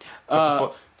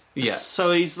 Before- yeah.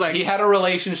 so he's like, He had a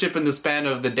relationship in the span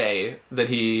of the day that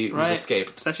he Right. was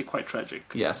escaped. it's actually quite tragic.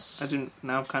 Yes. I didn't.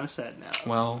 Now I'm kind of sad now.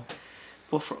 Well,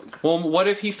 Poor frog. what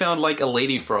if he found like a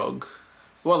lady frog?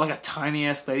 What, like a tiny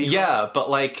ass lady? Yeah, but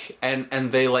like, and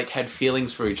they like had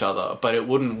feelings for each other, but it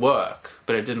wouldn't work.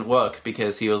 But it didn't work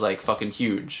because he was like fucking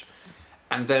huge.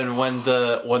 And then when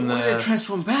they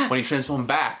transform back. when he transformed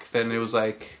back, then it was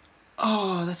like,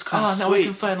 Oh, that's kind of now sweet. we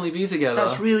can finally be together.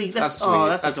 That's really that's sweet. oh,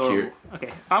 that's cute. adorable.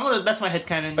 Okay, that's my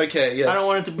headcanon. Okay, yes. I don't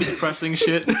want it to be depressing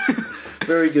shit.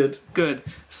 Very good. Good.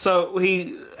 So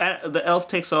the elf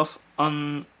takes off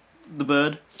on the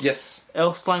bird. Yes,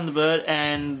 Elf's flying the bird,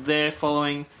 and they're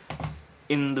following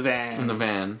in the van. in the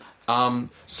van.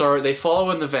 So they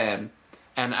follow in the van,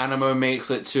 and Animo makes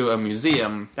it to a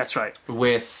museum That's right.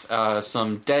 with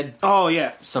some dead Oh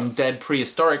yeah.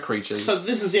 prehistoric creatures. So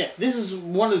this is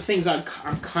one of the things I'm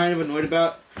kind of annoyed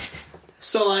about.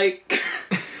 So like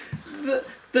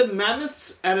the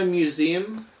mammoths at a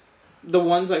museum, the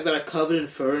ones like that are covered in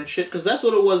fur and shit, because that's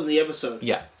what it was in the episode.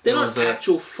 yeah, They're it not was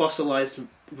actual fossilized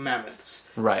mammoths.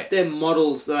 right. They're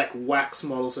models. They're like wax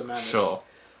models of mammoths. Sure.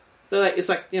 They're like, it's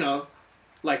like, you know,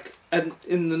 like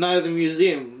in the night of the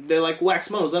museum, they're like wax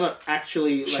models. They're not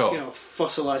actually like, Sure. you know,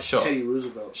 fossilized Sure. Teddy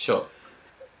Roosevelt. Sure.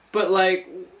 But like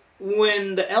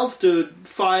when the elf dude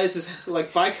fires his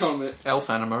like bike helmet, Elf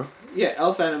Animo. yeah,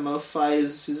 Elf Animo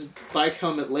fires his bike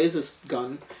helmet laser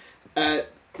gun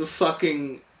at the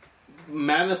fucking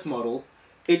mammoth model,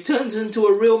 it turns into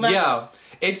a real mammoth.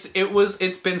 Yeah,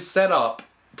 it's been set up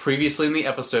previously in the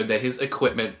episode that his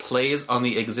equipment plays on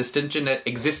the existing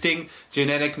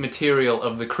genetic material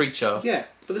of the creature. Yeah,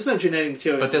 but there's no genetic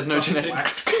material. But there's no Fucking genetic.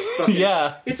 wax. Fucking-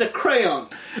 Yeah. It's a crayon.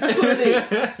 That's what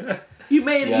it is. You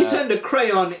made it. You Yeah. turned a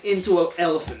crayon into an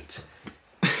elephant.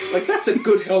 Like that's a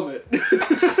good helmet.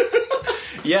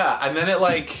 Yeah, and then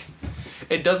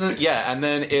it doesn't. Yeah, and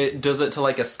then it does it to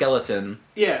like a skeleton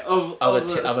Yeah, of a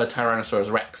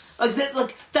Tyrannosaurus Rex.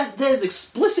 like that. There's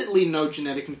explicitly no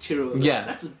genetic material. Yeah.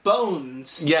 That's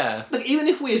bones. Yeah, Like even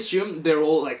if we assume they're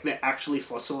all like they're actually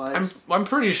fossilized, I'm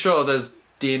pretty sure there's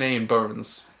DNA in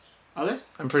bones. are they?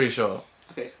 I'm pretty sure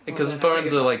Okay, because then I bones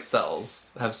take are it- like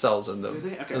cells, have cells in them. Do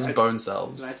they? Okay, There's I- bone Then I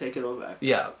cells. take it all back.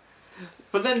 Yeah,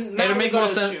 But then now it'd we make more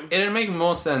gotta sense. assume. It'd make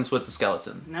more sense with the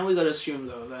skeleton. Now we gotta assume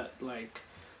though that like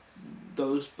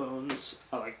those bones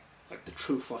are like the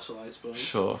true fossilized bones.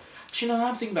 Sure. Actually, no,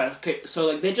 I'm thinking about it. Okay, so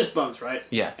like they're just bones, right?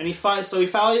 Yeah. And he fires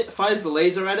the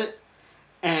laser at it,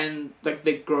 and like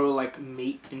they grow like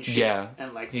meat and shit. Yeah.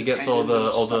 And like He the gets all tendons the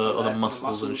and all stuff the like all the that,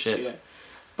 muscles and shit. Yeah.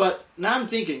 But now I'm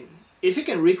thinking, if you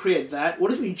can recreate that,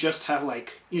 what if we just have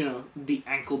like the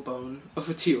ankle bone of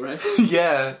a T-Rex,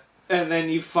 Yeah. and then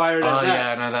you fire it Oh at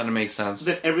that? yeah, no, that makes sense.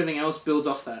 Then everything else builds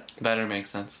off that, That makes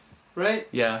sense. right?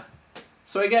 Yeah.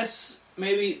 So I guess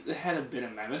maybe they had a bit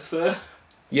of mammoth fur,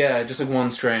 Yeah, just like one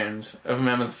strand of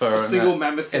mammoth fur a in single that,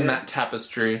 mammoth in hair, that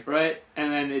tapestry. right?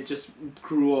 And then it just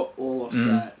grew all off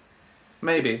that.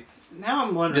 Maybe. Now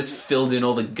I'm wondering. Just filled in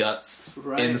all the guts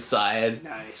Right. inside.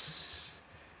 Nice.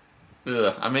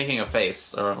 Ugh, I'm making a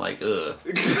face, or I'm like, ugh.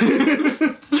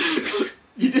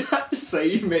 You didn't have to say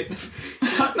you made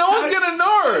the. No one's gonna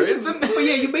know! It's an... Oh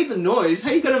yeah, you made the noise. How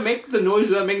you gonna make the noise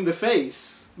without making the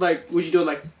face? Like, would you do it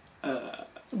like?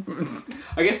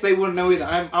 I guess they wouldn't know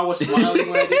either. I was smiling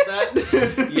when I did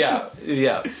that.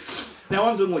 Yeah. Now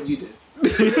I'm doing what you did.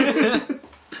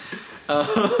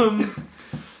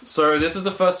 So this is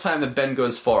the first time that Ben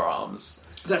goes forearms.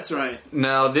 That's right.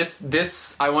 Now,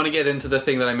 this I want to get into the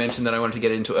thing that I mentioned that I wanted to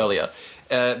get into earlier.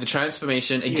 The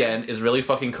transformation, again, is really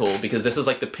fucking cool, because this is,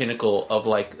 like, the pinnacle of,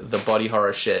 like, the body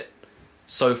horror shit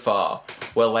so far.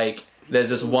 Where, like, there's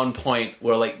this one point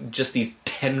where, like, just these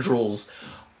tendrils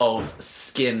of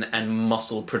skin and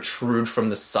muscle protrude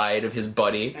from the side of his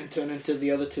body And turn into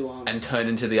the other two arms. and turn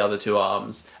into the other two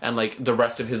arms. And, like, the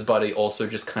rest of his body also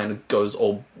just kind of goes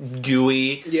all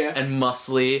gooey Yeah. and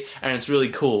muscly, and it's really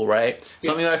cool, right?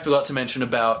 Something that I forgot to mention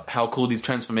about how cool these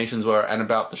transformations were and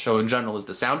about the show in general is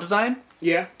the sound design,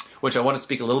 Yeah. which I want to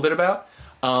speak a little bit about.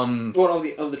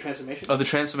 What of the transformation? Of the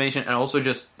transformation, and also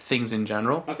just things in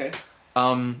general. Okay.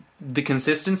 The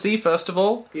consistency, first of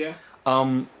all. Yeah.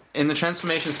 In the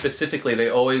transformation specifically, they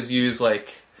always use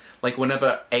like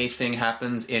whenever a thing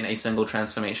happens in a single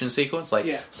transformation sequence,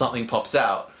 like something pops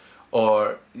out,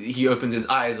 or he opens his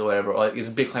eyes or whatever, or like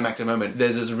it's a big climactic moment,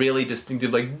 there's this really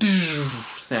distinctive like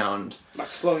sound. Like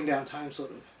slowing down time,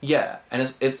 sort of. Yeah, and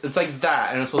it's like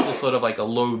that, and it's also sort of like a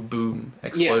low boom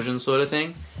explosion sort of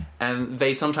thing. And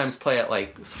they sometimes play it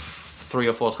like 3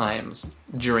 or 4 times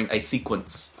during a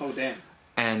sequence. Oh, damn.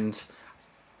 And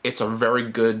it's a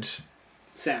very good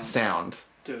sound.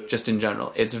 Dude. Just in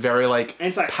general. It's very like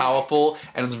powerful,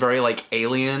 and it's very like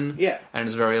alien. Yeah. And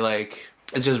it's very like,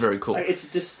 it's just very cool. Like, it's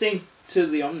distinct to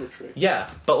the Omnitrix. Yeah,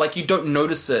 but like you don't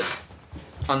notice it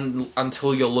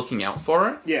until you're looking out for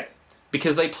it. Yeah.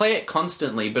 Because they play it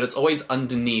constantly, but it's always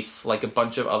underneath like a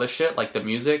bunch of other shit, like the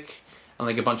music, and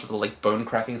like a bunch of like bone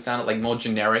cracking sound, like more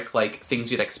generic, like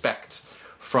things you'd expect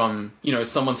from, you know,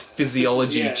 someone's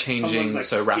physiology changing like,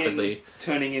 so rapidly.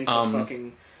 Turning into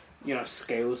fucking, you know,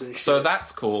 scales and shit. So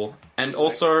that's cool. And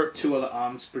also... Like 2 other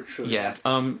arms protruding. Yeah.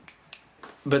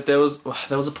 But there was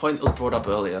a point that was brought up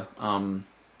earlier.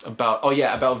 About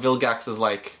Vilgax's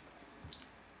like...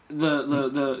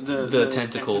 The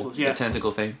tentacles, the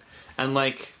tentacle thing. And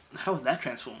like... How would that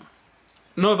transform?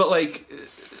 No, but like...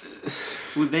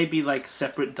 Would they be like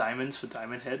separate diamonds for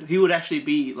Diamond Head? He would actually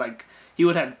be like... He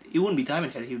wouldn't be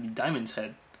Diamond Head, he would be Diamond's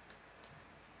Head.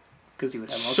 Because he would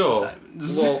have multiple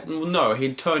diamonds. Well, no,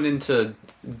 he'd turn into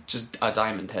just a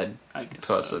Diamond Head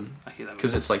person. So. I hear that.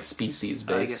 Because it's like species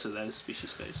based. I guess that is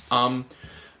species based.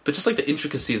 But just like the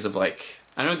intricacies of like...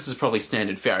 I know this is probably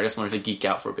standard fare, I just wanted to geek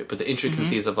out for a bit, but the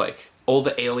intricacies of like... All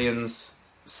the aliens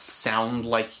sound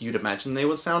like you'd imagine they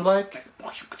would sound like.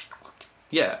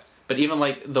 Yeah. But even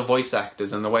like the voice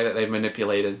actors and the way that they've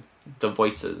manipulated the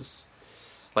voices...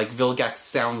 Like, Vilgax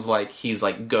sounds like he's,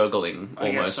 like, gurgling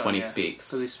almost when he speaks.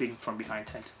 Because he's speaking from behind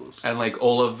tentacles. And, like,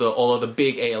 all of the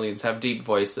big aliens have deep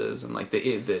voices, and, like,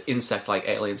 the insect-like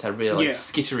aliens have really, like,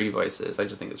 skittery voices. I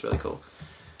just think it's really cool.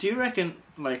 Do you reckon,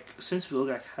 like, since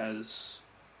Vilgax has,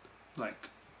 like,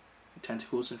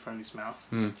 tentacles in front of his mouth,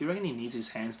 do you reckon he needs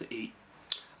his hands to eat?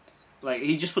 Like,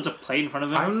 he just puts a plate in front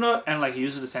of him and, like,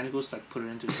 uses the tentacles to, like, put it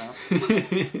into his mouth.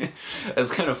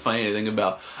 It's kind of funny to think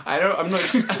about. I'm not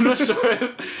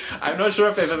sure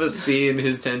if I've ever seen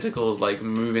his tentacles, like,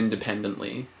 move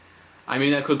independently. I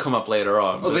mean, that could come up later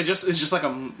on. Oh, it's just like a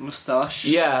moustache?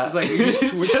 Yeah. It's like, you just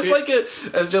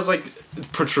it's just like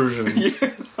protrusions.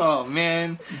 Yeah. Oh,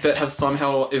 man. That have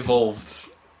somehow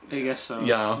evolved. I guess so.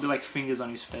 Yeah. They're like fingers on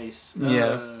his face.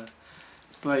 Yeah.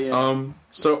 But yeah.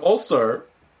 So also...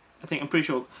 I'm pretty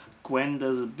sure Gwen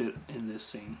does a bit in this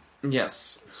scene.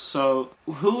 Yes. So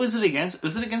who is it against?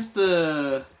 Is it against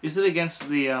the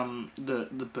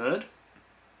bird?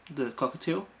 The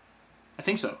cockatiel? I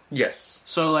think so. Yes.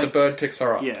 So like the bird picks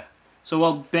her up. Yeah. So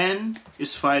while Ben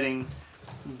is fighting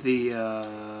the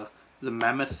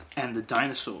mammoth and the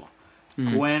dinosaur,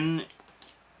 Gwen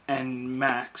and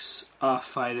Max are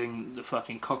fighting the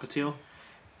fucking cockatiel,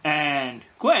 and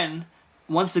Gwen,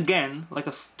 once again, like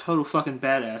a total fucking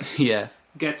badass,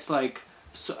 gets like...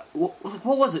 So,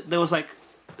 what was it? There was like...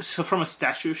 So from a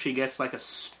statue, she gets like a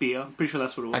spear. I'm pretty sure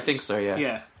that's what it was. I think so, yeah.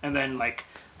 Yeah, and then like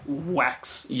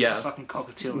whacks the fucking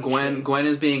cockatiel and shit. Gwen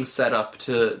is being set up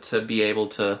to be able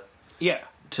to... Yeah.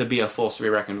 To be a force to be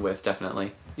reckoned with,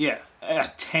 definitely. Yeah,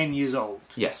 at 10 years old.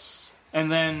 Yes.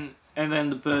 And then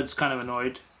the bird's kind of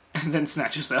annoyed, and then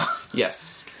snatches her.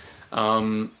 Yes.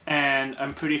 And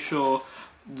I'm pretty sure...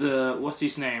 what's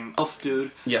his name? Elf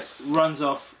dude. Yes. Runs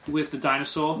off with the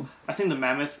dinosaur. I think the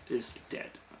mammoth is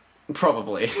dead.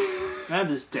 Probably.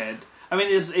 Mammoth is dead. I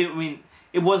mean,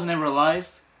 it wasn't ever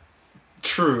alive.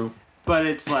 True. But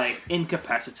it's like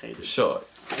incapacitated. Sure.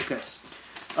 I guess.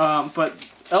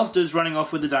 But Elf dude's running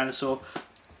off with the dinosaur.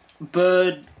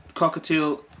 Bird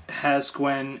cockatiel has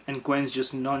Gwen, and Gwen's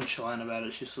just nonchalant about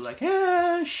it. She's like,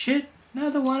 shit,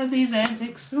 another one of these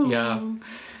antics. Ooh. Yeah.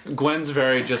 Gwen's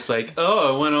very just like,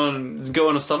 I went on go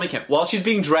on a summer camp while she's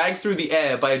being dragged through the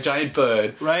air by a giant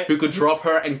bird, right? Who could drop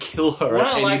her and kill her. What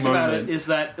at I any liked moment. about it is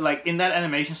that, like, in that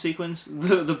animation sequence,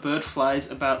 the bird flies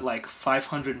about like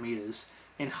 500 meters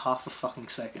in half a fucking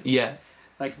second. Yeah,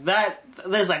 like that.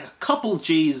 There's like a couple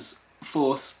G's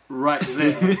force right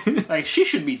there. Like she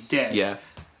should be dead. Yeah,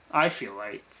 I feel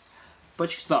like, but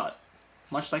she's not.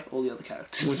 Much like all the other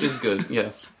characters, which is good.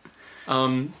 Yes.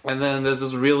 And then there's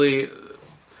this really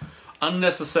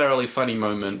unnecessarily funny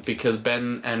moment because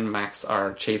Ben and Max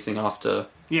are chasing after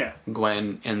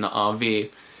Gwen in the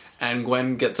RV, and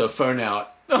Gwen gets her phone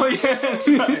out. Oh yeah, that's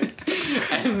right.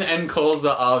 and calls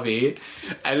the RV,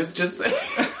 and it's just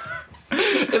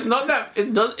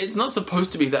it's not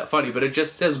supposed to be that funny, but it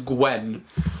just says Gwen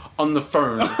on the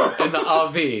phone in the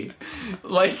RV,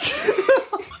 like.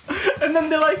 And then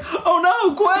they're like, "Oh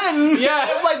no, Gwen!" Yeah.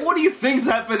 I'm like, what do you think's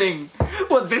happening?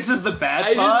 Well, this is the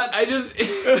bad part. I just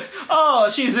Oh,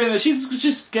 she's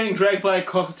just getting dragged by a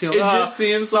cocktail. It just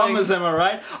seems Summers, like- am I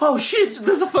right? Oh shit,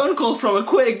 there's a phone call from her,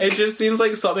 quick! It just seems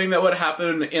like something that would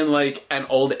happen in like an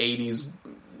old 80s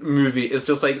movie. It's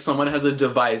just like someone has a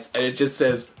device and it just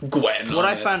says Gwen. What on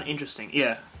I it. found interesting,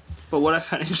 yeah. But what I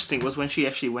found interesting was when she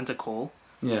actually went to call,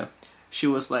 Yeah. she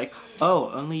was like,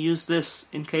 "Oh, only use this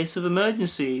in case of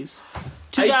emergencies."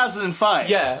 2005.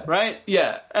 Yeah. Right?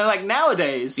 Yeah. And like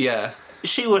nowadays, Yeah.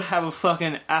 she would have a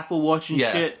fucking Apple Watch and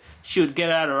Yeah. shit. She would get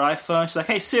out her iPhone. She's like,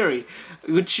 "Hey Siri,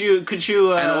 could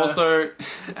you And also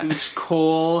just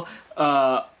call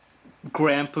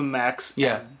Grandpa Max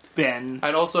Yeah. and Ben?"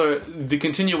 and also the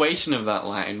continuation of that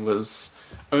line was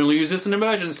only use this in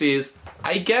emergencies.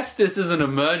 I guess this is an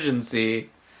emergency.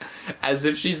 As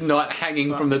if she's not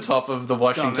hanging from the top of the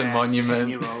Washington Dumbass Monument.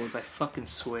 10-year-olds, I fucking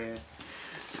swear.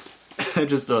 I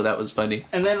just thought that was funny.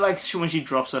 And then like when she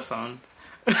drops her phone.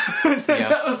 Yeah.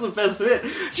 That was the best bit.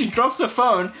 She drops her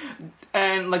phone,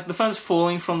 and like the phone's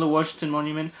falling from the Washington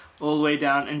Monument all the way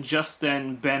down, and just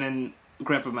then Ben and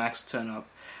Grandpa Max turn up,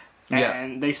 and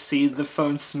Yeah. they see the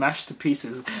phone smashed to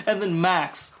pieces, and then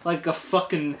Max, like a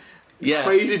fucking Yeah.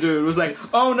 crazy dude, was like,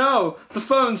 "Oh no, the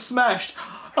phone's smashed.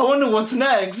 I wonder what's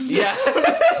next." Yeah.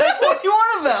 Like, what are you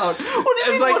on about? What do you It's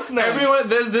mean like what's next? everyone.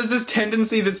 There's this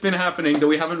tendency that's been happening that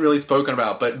we haven't really spoken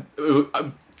about, but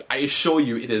I assure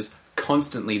you, it is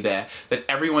constantly there. That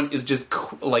everyone is just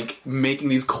like making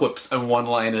these clips and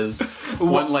one-liners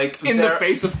when like in the they're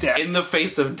face of death. in the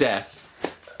face of death,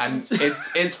 and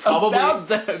it's probably About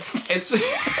death.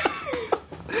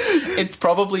 it's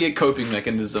probably a coping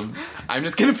mechanism. I'm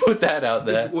just gonna put that out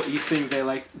there. What you think they're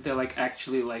like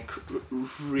actually like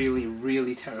really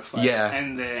really terrified? Yeah.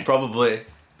 And they're Probably.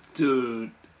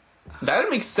 dude. That would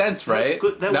make sense, right?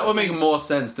 That would would make make more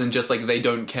sense than just like they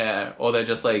don't care, or they're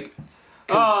just like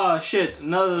Oh shit!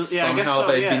 No, yeah, I guess somehow so.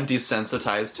 they've Yeah. been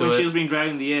desensitized to When she it. was being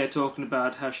dragged in the air, talking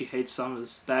about how she hates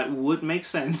summers, that would make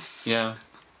sense. Yeah.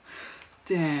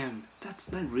 Damn, that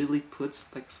really puts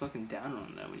like fucking down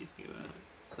on that when you think about it.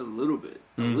 A little bit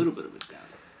of it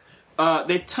down.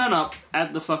 They turn up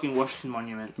at the fucking Washington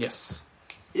Monument. Yes.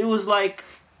 It was like,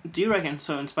 do you reckon?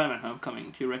 So in Spider-Man: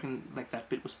 Homecoming, do you reckon like that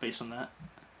bit was based on that?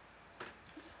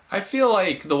 I feel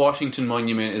like the Washington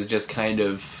Monument is just kind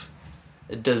of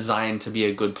designed to be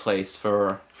a good place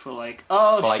for For like,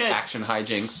 oh like shit, action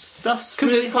hijinks stuff's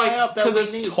because really it's high like up that because we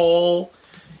it's need. tall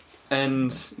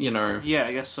and you know Yeah,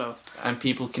 I guess so. and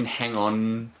people can hang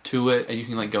on to it and you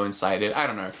can like go inside it. I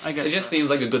don't know. I guess it just so. seems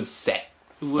like a good set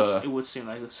It would seem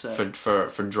like a set.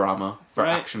 for drama, for Right.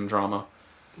 action drama.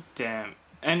 Damn.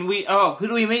 And who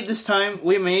do we meet this time?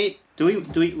 We meet. Do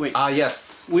we wait? Ah,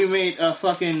 yes. We meet a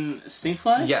fucking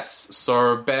Stinkfly. Yes,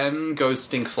 so Ben goes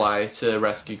Stinkfly to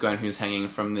rescue Gwen who's hanging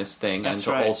from this thing That's and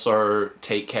to right. also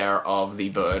take care of the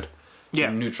bird. Yeah.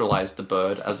 To neutralize the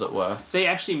bird, as it were. They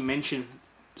actually mention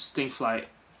Stinkfly.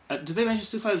 Did they mention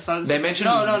Stinkfly at the start of They this mention-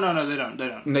 episode? No, they don't.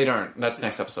 They don't. That's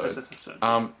next episode. That's next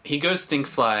episode. He goes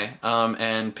Stinkfly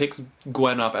and picks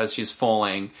Gwen up as she's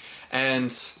falling.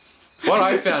 And what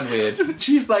I found weird...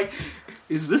 She's like,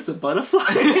 "Is this a butterfly?"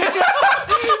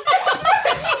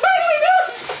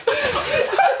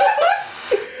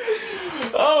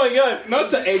 Oh my god! Not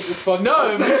to age this fucking.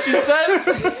 No, but she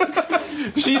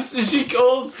says... she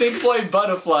calls Stinkfly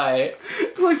Butterfly.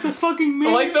 like the fucking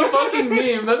meme. Like the fucking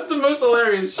meme. That's the most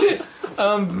hilarious shit.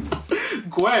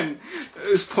 Gwen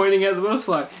is pointing at the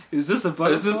butterfly. Is this a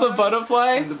butterfly? Is this a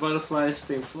butterfly? And the butterfly is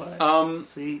Stinkfly.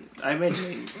 See, I made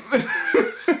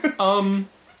meme.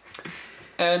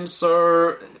 And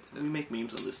so We make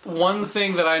memes on this podcast. one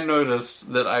thing that I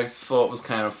noticed that I thought was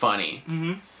kind of funny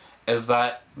is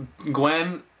that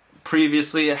Gwen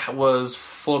previously was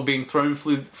being flown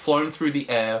through the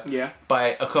air Yeah.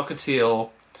 by a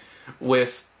cockatiel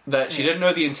with that she didn't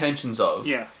know the intentions of.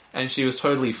 Yeah. And she was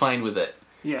totally fine with it.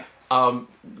 Yeah.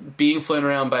 Being flown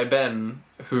around by Ben,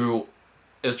 who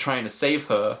is trying to save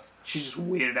her, She's just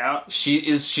weirded out.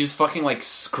 she's fucking like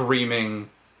screaming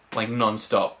like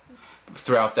non-stop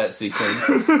throughout that sequence.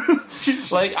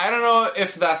 Like, I don't know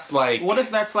if that's like... What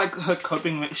if that's like her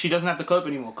coping? She doesn't have to cope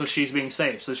anymore because she's being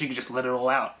saved, so she can just let it all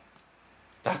out.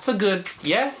 That's a good...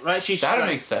 Yeah, Right? She's that like,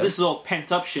 makes sense. This is all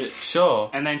pent up shit, Sure.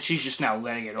 and then she's just now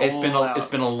letting it It's all been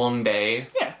out. a long day.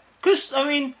 Yeah. Because, I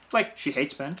mean, like, she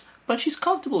hates Ben, but she's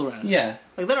comfortable around him. Yeah.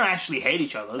 Like, they don't actually hate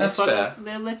each other. That's fair.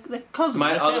 They're cousins,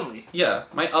 they're family.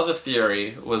 My other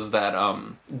theory was that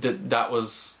that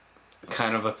was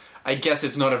kind of a... I guess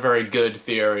it's not a very good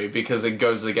theory because it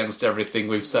goes against everything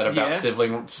we've said about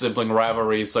sibling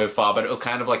rivalry so far, but it was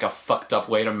kind of like a fucked up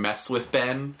way to mess with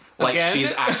Ben. Like, Again?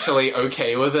 she's actually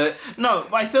okay with it. No,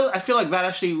 I feel like that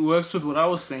actually works with what I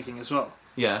was thinking as well.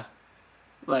 Yeah.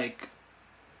 Like,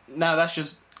 now that's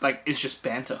just, like, it's just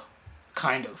banter.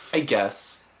 Kind of. I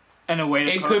guess. And a way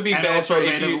to... It could be and banter also a way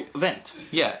if to you... vent.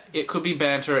 Yeah, it could be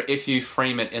banter if you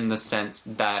frame it in the sense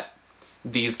that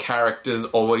these characters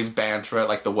always banter at,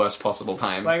 like, the worst possible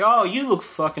times. Like, oh, you look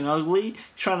fucking ugly.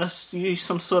 Trying to use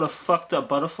some sort of fucked up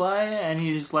butterfly, and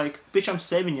he's like, bitch, I'm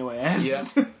saving your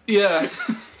ass. Yeah. Yeah.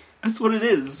 That's what it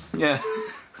is. Yeah.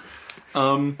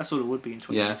 That's what it would be in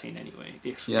 2019 anyway,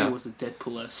 if it was a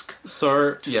Deadpool-esque.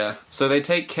 So they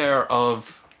take care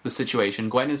of the situation.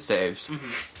 Gwen is saved.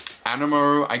 Mm-hmm.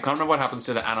 Animo, I can't remember what happens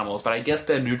to the animals, but I guess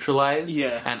they're neutralized.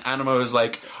 Yeah. And Animo is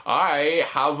like, I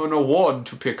have an award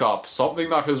to pick up,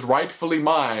 something that is rightfully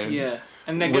mine. Yeah.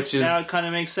 And I guess now it kind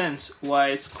of makes sense why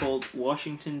it's called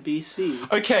Washington, B.C.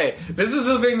 Okay, this is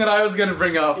the thing that I was going to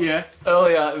bring up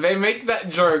earlier. They make that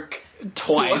joke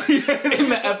twice in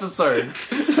the episode.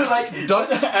 Like,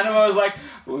 Animo is like,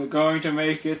 we're going to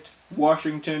make it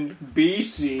Washington,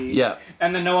 B.C. Yeah.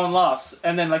 And then no one laughs.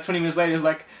 And then, like, 20 minutes later, it's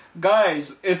like,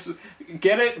 guys,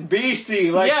 get it,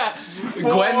 BC. Like, yeah,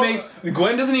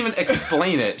 Gwen doesn't even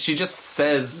explain it. She just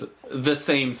says the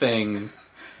same thing.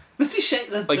 Does she say,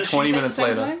 like 20 minutes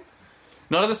later. Time?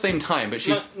 Not at the same time, but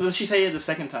she's... No, does she say it the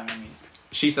second time, I mean?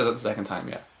 She says it the second time,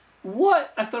 yeah.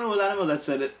 What? I thought it was Animo that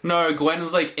said it. No, Gwen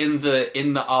was like in the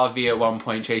RV at one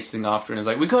point chasing after and is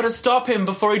like, we gotta stop him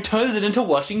before he turns it into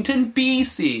Washington,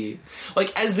 BC.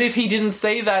 Like, as if he didn't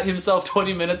say that himself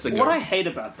 20 minutes ago. What I hate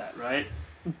about that, right?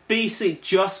 BC,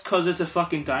 just cause it's a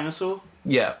fucking dinosaur?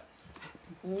 Yeah.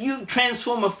 You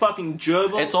transform a fucking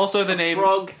gerbil, it's also the name...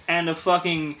 frog, and a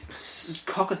fucking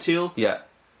cockatiel. Yeah.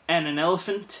 And an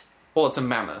elephant. Well, it's a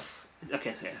mammoth.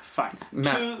 Okay, so yeah, fine.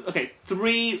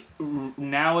 3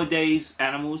 nowadays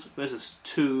animals versus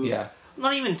 2. Yeah.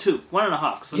 Not even 2,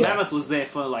 1.5, because the mammoth was there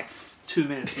for like 2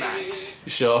 minutes max.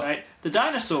 Sure. Right? The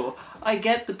dinosaur, I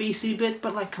get the BC bit,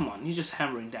 but like, come on, you're just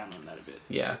hammering down on that a bit.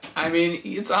 Yeah. I mean,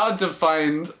 it's hard to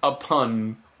find a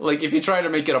pun. Like, if you try to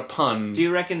make it a pun... Do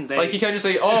you reckon they... Like, you can't just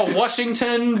say, oh,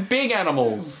 Washington big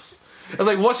animals. It's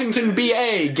like Washington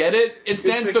BA, get it? It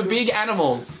stands for big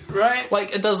animals. Right?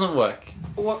 Like, it doesn't work.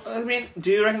 Well, I mean, do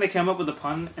you reckon they came up with a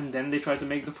pun and then they tried to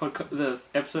make the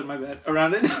episode, my bad,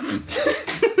 around it?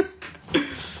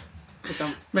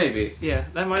 Maybe. Yeah,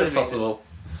 that might have been possible.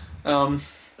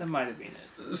 That might have been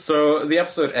it. So the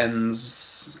episode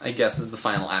ends, I guess, as the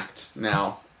final act.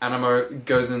 Now, Animo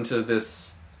goes into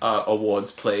this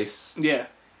awards place. Yeah.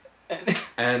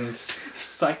 And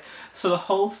it's like, so the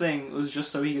whole thing was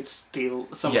just so he could steal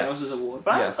someone else's award.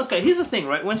 But okay, here's the thing,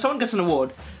 right? When someone gets an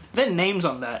award, their name's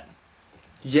on that.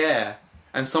 Yeah.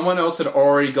 And someone else had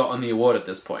already gotten the award at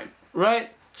this point.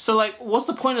 Right? So, like, what's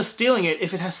the point of stealing it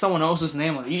if it has someone else's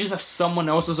name on it? You just have someone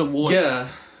else's award. Yeah.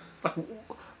 Like,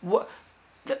 what?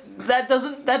 That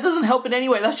doesn't help in any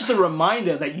way. That's just a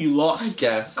reminder that you lost. I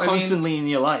guess. Constantly in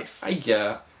your life.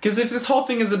 Yeah. Because if this whole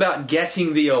thing is about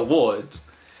getting the award,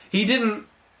 he didn't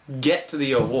get to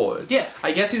the award. Yeah.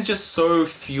 I guess he's just so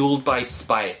fueled by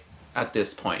spite at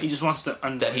this point. He just wants to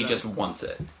that he just wants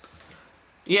it.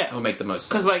 Yeah, it will make the most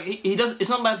sense. Because like he does, it's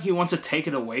not that he wants to take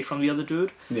it away from the other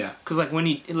dude. Yeah. Because like when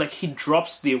he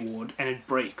drops the award and it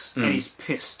breaks and he's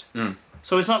pissed.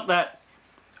 So it's not that,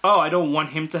 oh, I don't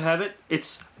want him to have it.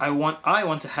 It's I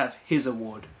want to have his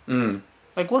award.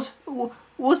 Like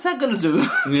what's that gonna do?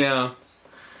 Yeah.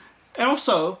 And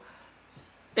also,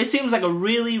 it seems like a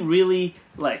really, really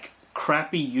like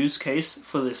crappy use case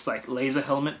for this like laser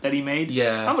helmet that he made.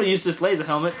 Yeah. I'm gonna use this laser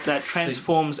helmet that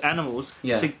transforms animals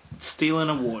to steal an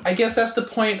award. I guess that's the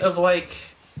point of like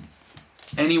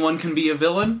anyone can be a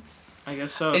villain. I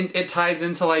guess so. And it ties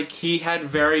into like he had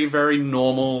very, very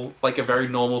normal, like a very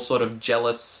normal sort of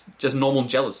normal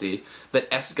jealousy that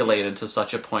escalated to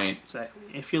such a point.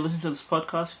 Exactly. If you listen to this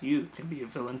podcast, you can be a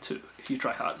villain too if you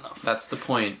try hard enough. That's the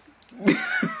point.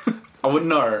 I wouldn't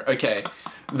know. Okay.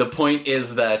 The point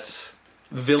is that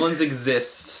villains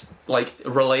exist, like,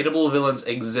 relatable villains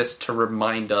exist to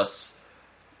remind us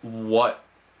what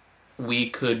we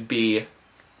could be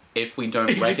if we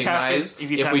don't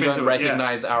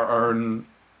recognize our own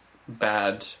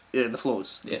bad... Yeah, the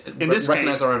flaws. Yeah, in this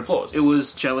recognize case, our own flaws. It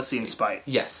was jealousy and spite.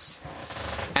 Yes.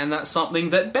 And that's something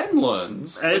that Ben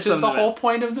learns, That which is is the something whole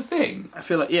point of the thing. I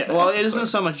feel like, yeah, The well, it episode. isn't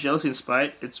so much jealousy and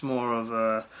spite, it's more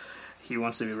of he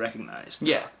wants to be recognized.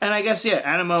 Yeah. And I guess, yeah,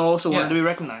 Animo also wanted Yeah. to be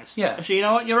recognized. Yeah. Actually, you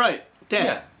know what? You're right. Damn.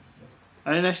 Yeah.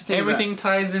 I didn't actually think Everything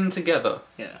ties in together. of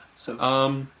that. Yeah. So,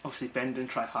 Obviously, Ben didn't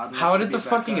try hard enough. how to did be the a bad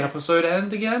fucking guy. episode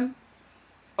end again?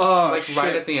 Oh, Like, shit.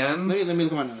 right at the end? Let me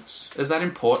look at my notes. Is that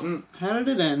important? How did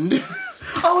it end?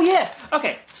 Oh, yeah!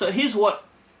 Okay, so here's what...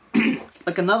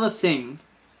 like, another thing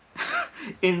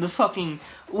in the fucking...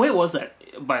 Where was that,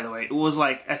 by the way? It was,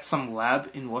 like, at some lab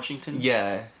in Washington.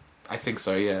 Yeah. I think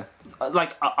so, yeah.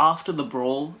 Like, after the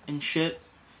brawl and shit.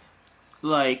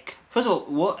 Like, first of all,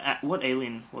 what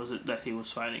alien was it that he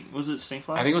was fighting? Was it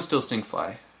Stinkfly? I think it was still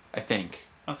Stinkfly. I think.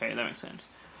 Okay, that makes sense.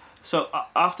 So,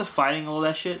 after fighting all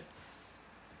that shit,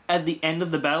 at the end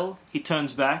of the battle, he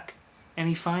turns back, and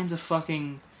he finds a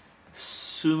fucking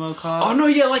sumo card. Oh no,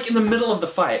 yeah, like in the middle of the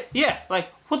fight. Yeah,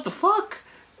 like, what the fuck?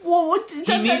 Well, what?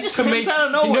 That just comes out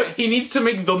of you know, nowhere. he needs to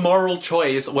make the moral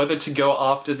choice whether to go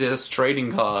after this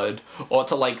trading card or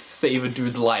to like save a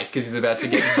dude's life because he's about to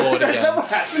get bored Is that again. what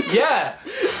happened? Yeah,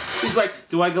 He's like,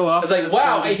 do I go after it's like this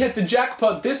wow, guy? I hit the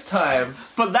jackpot this time.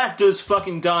 But that dude's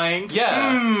fucking dying.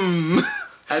 Yeah.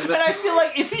 And And I feel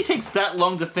like if he takes that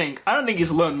long to think, I don't think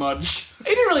he's learned much. it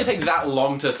didn't really take that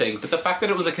long to think, but the fact that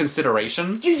it was a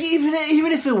consideration. Even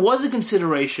if it was a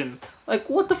consideration, like,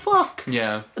 what the fuck?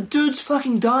 Yeah. A dude's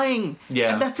fucking dying.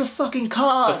 Yeah. And that's a fucking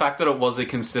card. The fact that it was a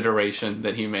consideration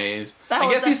that he made. That I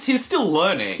was- guess he's still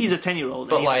learning. He's a 10-year-old.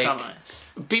 But, and he's like- a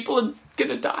dumbass. People are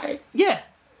gonna die. Yeah.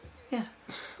 Yeah.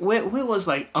 Where was,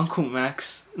 like, Uncle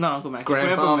Max? Not Uncle Max.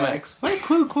 Grandpa Max. Why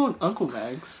call Uncle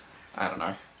Max? I don't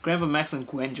know. Grandpa Max and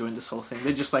Gwen joined this whole thing.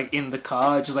 They're just, like, in the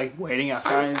car, just, like, waiting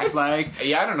outside. And just like,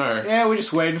 Yeah, I don't know. yeah, we're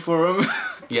just waiting for him.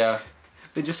 Yeah.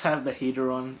 They just have the heater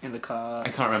on in the car. I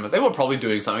can't remember. They were probably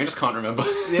doing something. I just can't remember.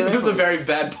 Yeah, It was a very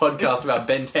bad podcast about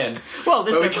Ben 10. Well,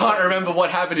 this Where we episode- can't remember what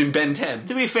happened in Ben 10.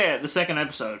 To be fair, the second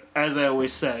episode, as I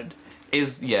always said,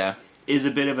 Yeah, is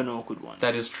a bit of an awkward one.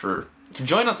 that is true.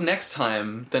 Join us next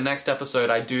time. The next episode,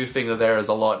 I do think that there is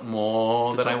a lot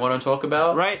more that I want to talk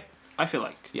about. Right? I feel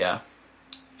like Yeah.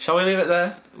 Shall we leave it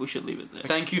there? we should leave it there.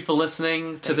 Thank you for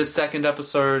listening to this second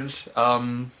episode.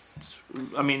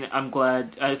 I mean, I'm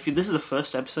glad. If this is the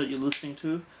first episode you're listening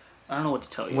to, I don't know what to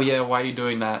tell you. Well, yeah, why are you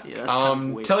doing that? Yeah, that's kind of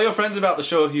weird. Tell your friends about the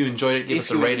show if you enjoyed it. Give us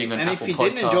a rating on and Apple if you Podcasts.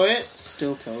 didn't enjoy it,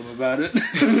 still tell them about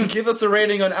it. Give us a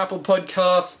rating on Apple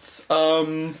Podcasts.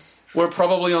 We're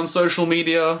probably on social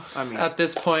media I mean, at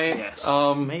this point. yes.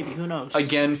 Um, Maybe, who knows?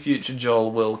 Again, future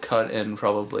Joel will cut in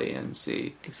probably and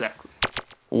see. Exactly.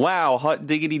 Wow, hot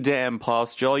diggity damn,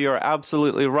 past Joel, you're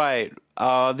absolutely right.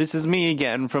 This is me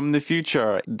again from the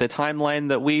future. The timeline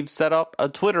that we've set up a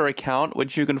Twitter account,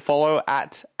 which you can follow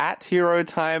at Hero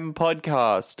Time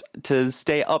Podcast to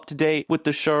stay up to date with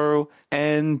the show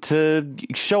and to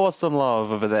show us some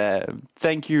love over there.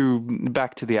 Thank you.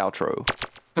 Back to the outro.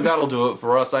 That'll do it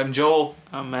for us. I'm Joel.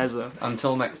 I'm Mazza.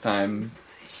 Until next time,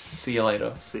 see you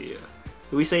later. See ya.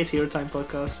 Do we say it's Hero Time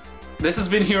Podcast? This has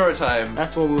been Hero Time.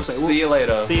 That's what we'll say. See you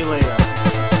later. See you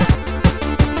later.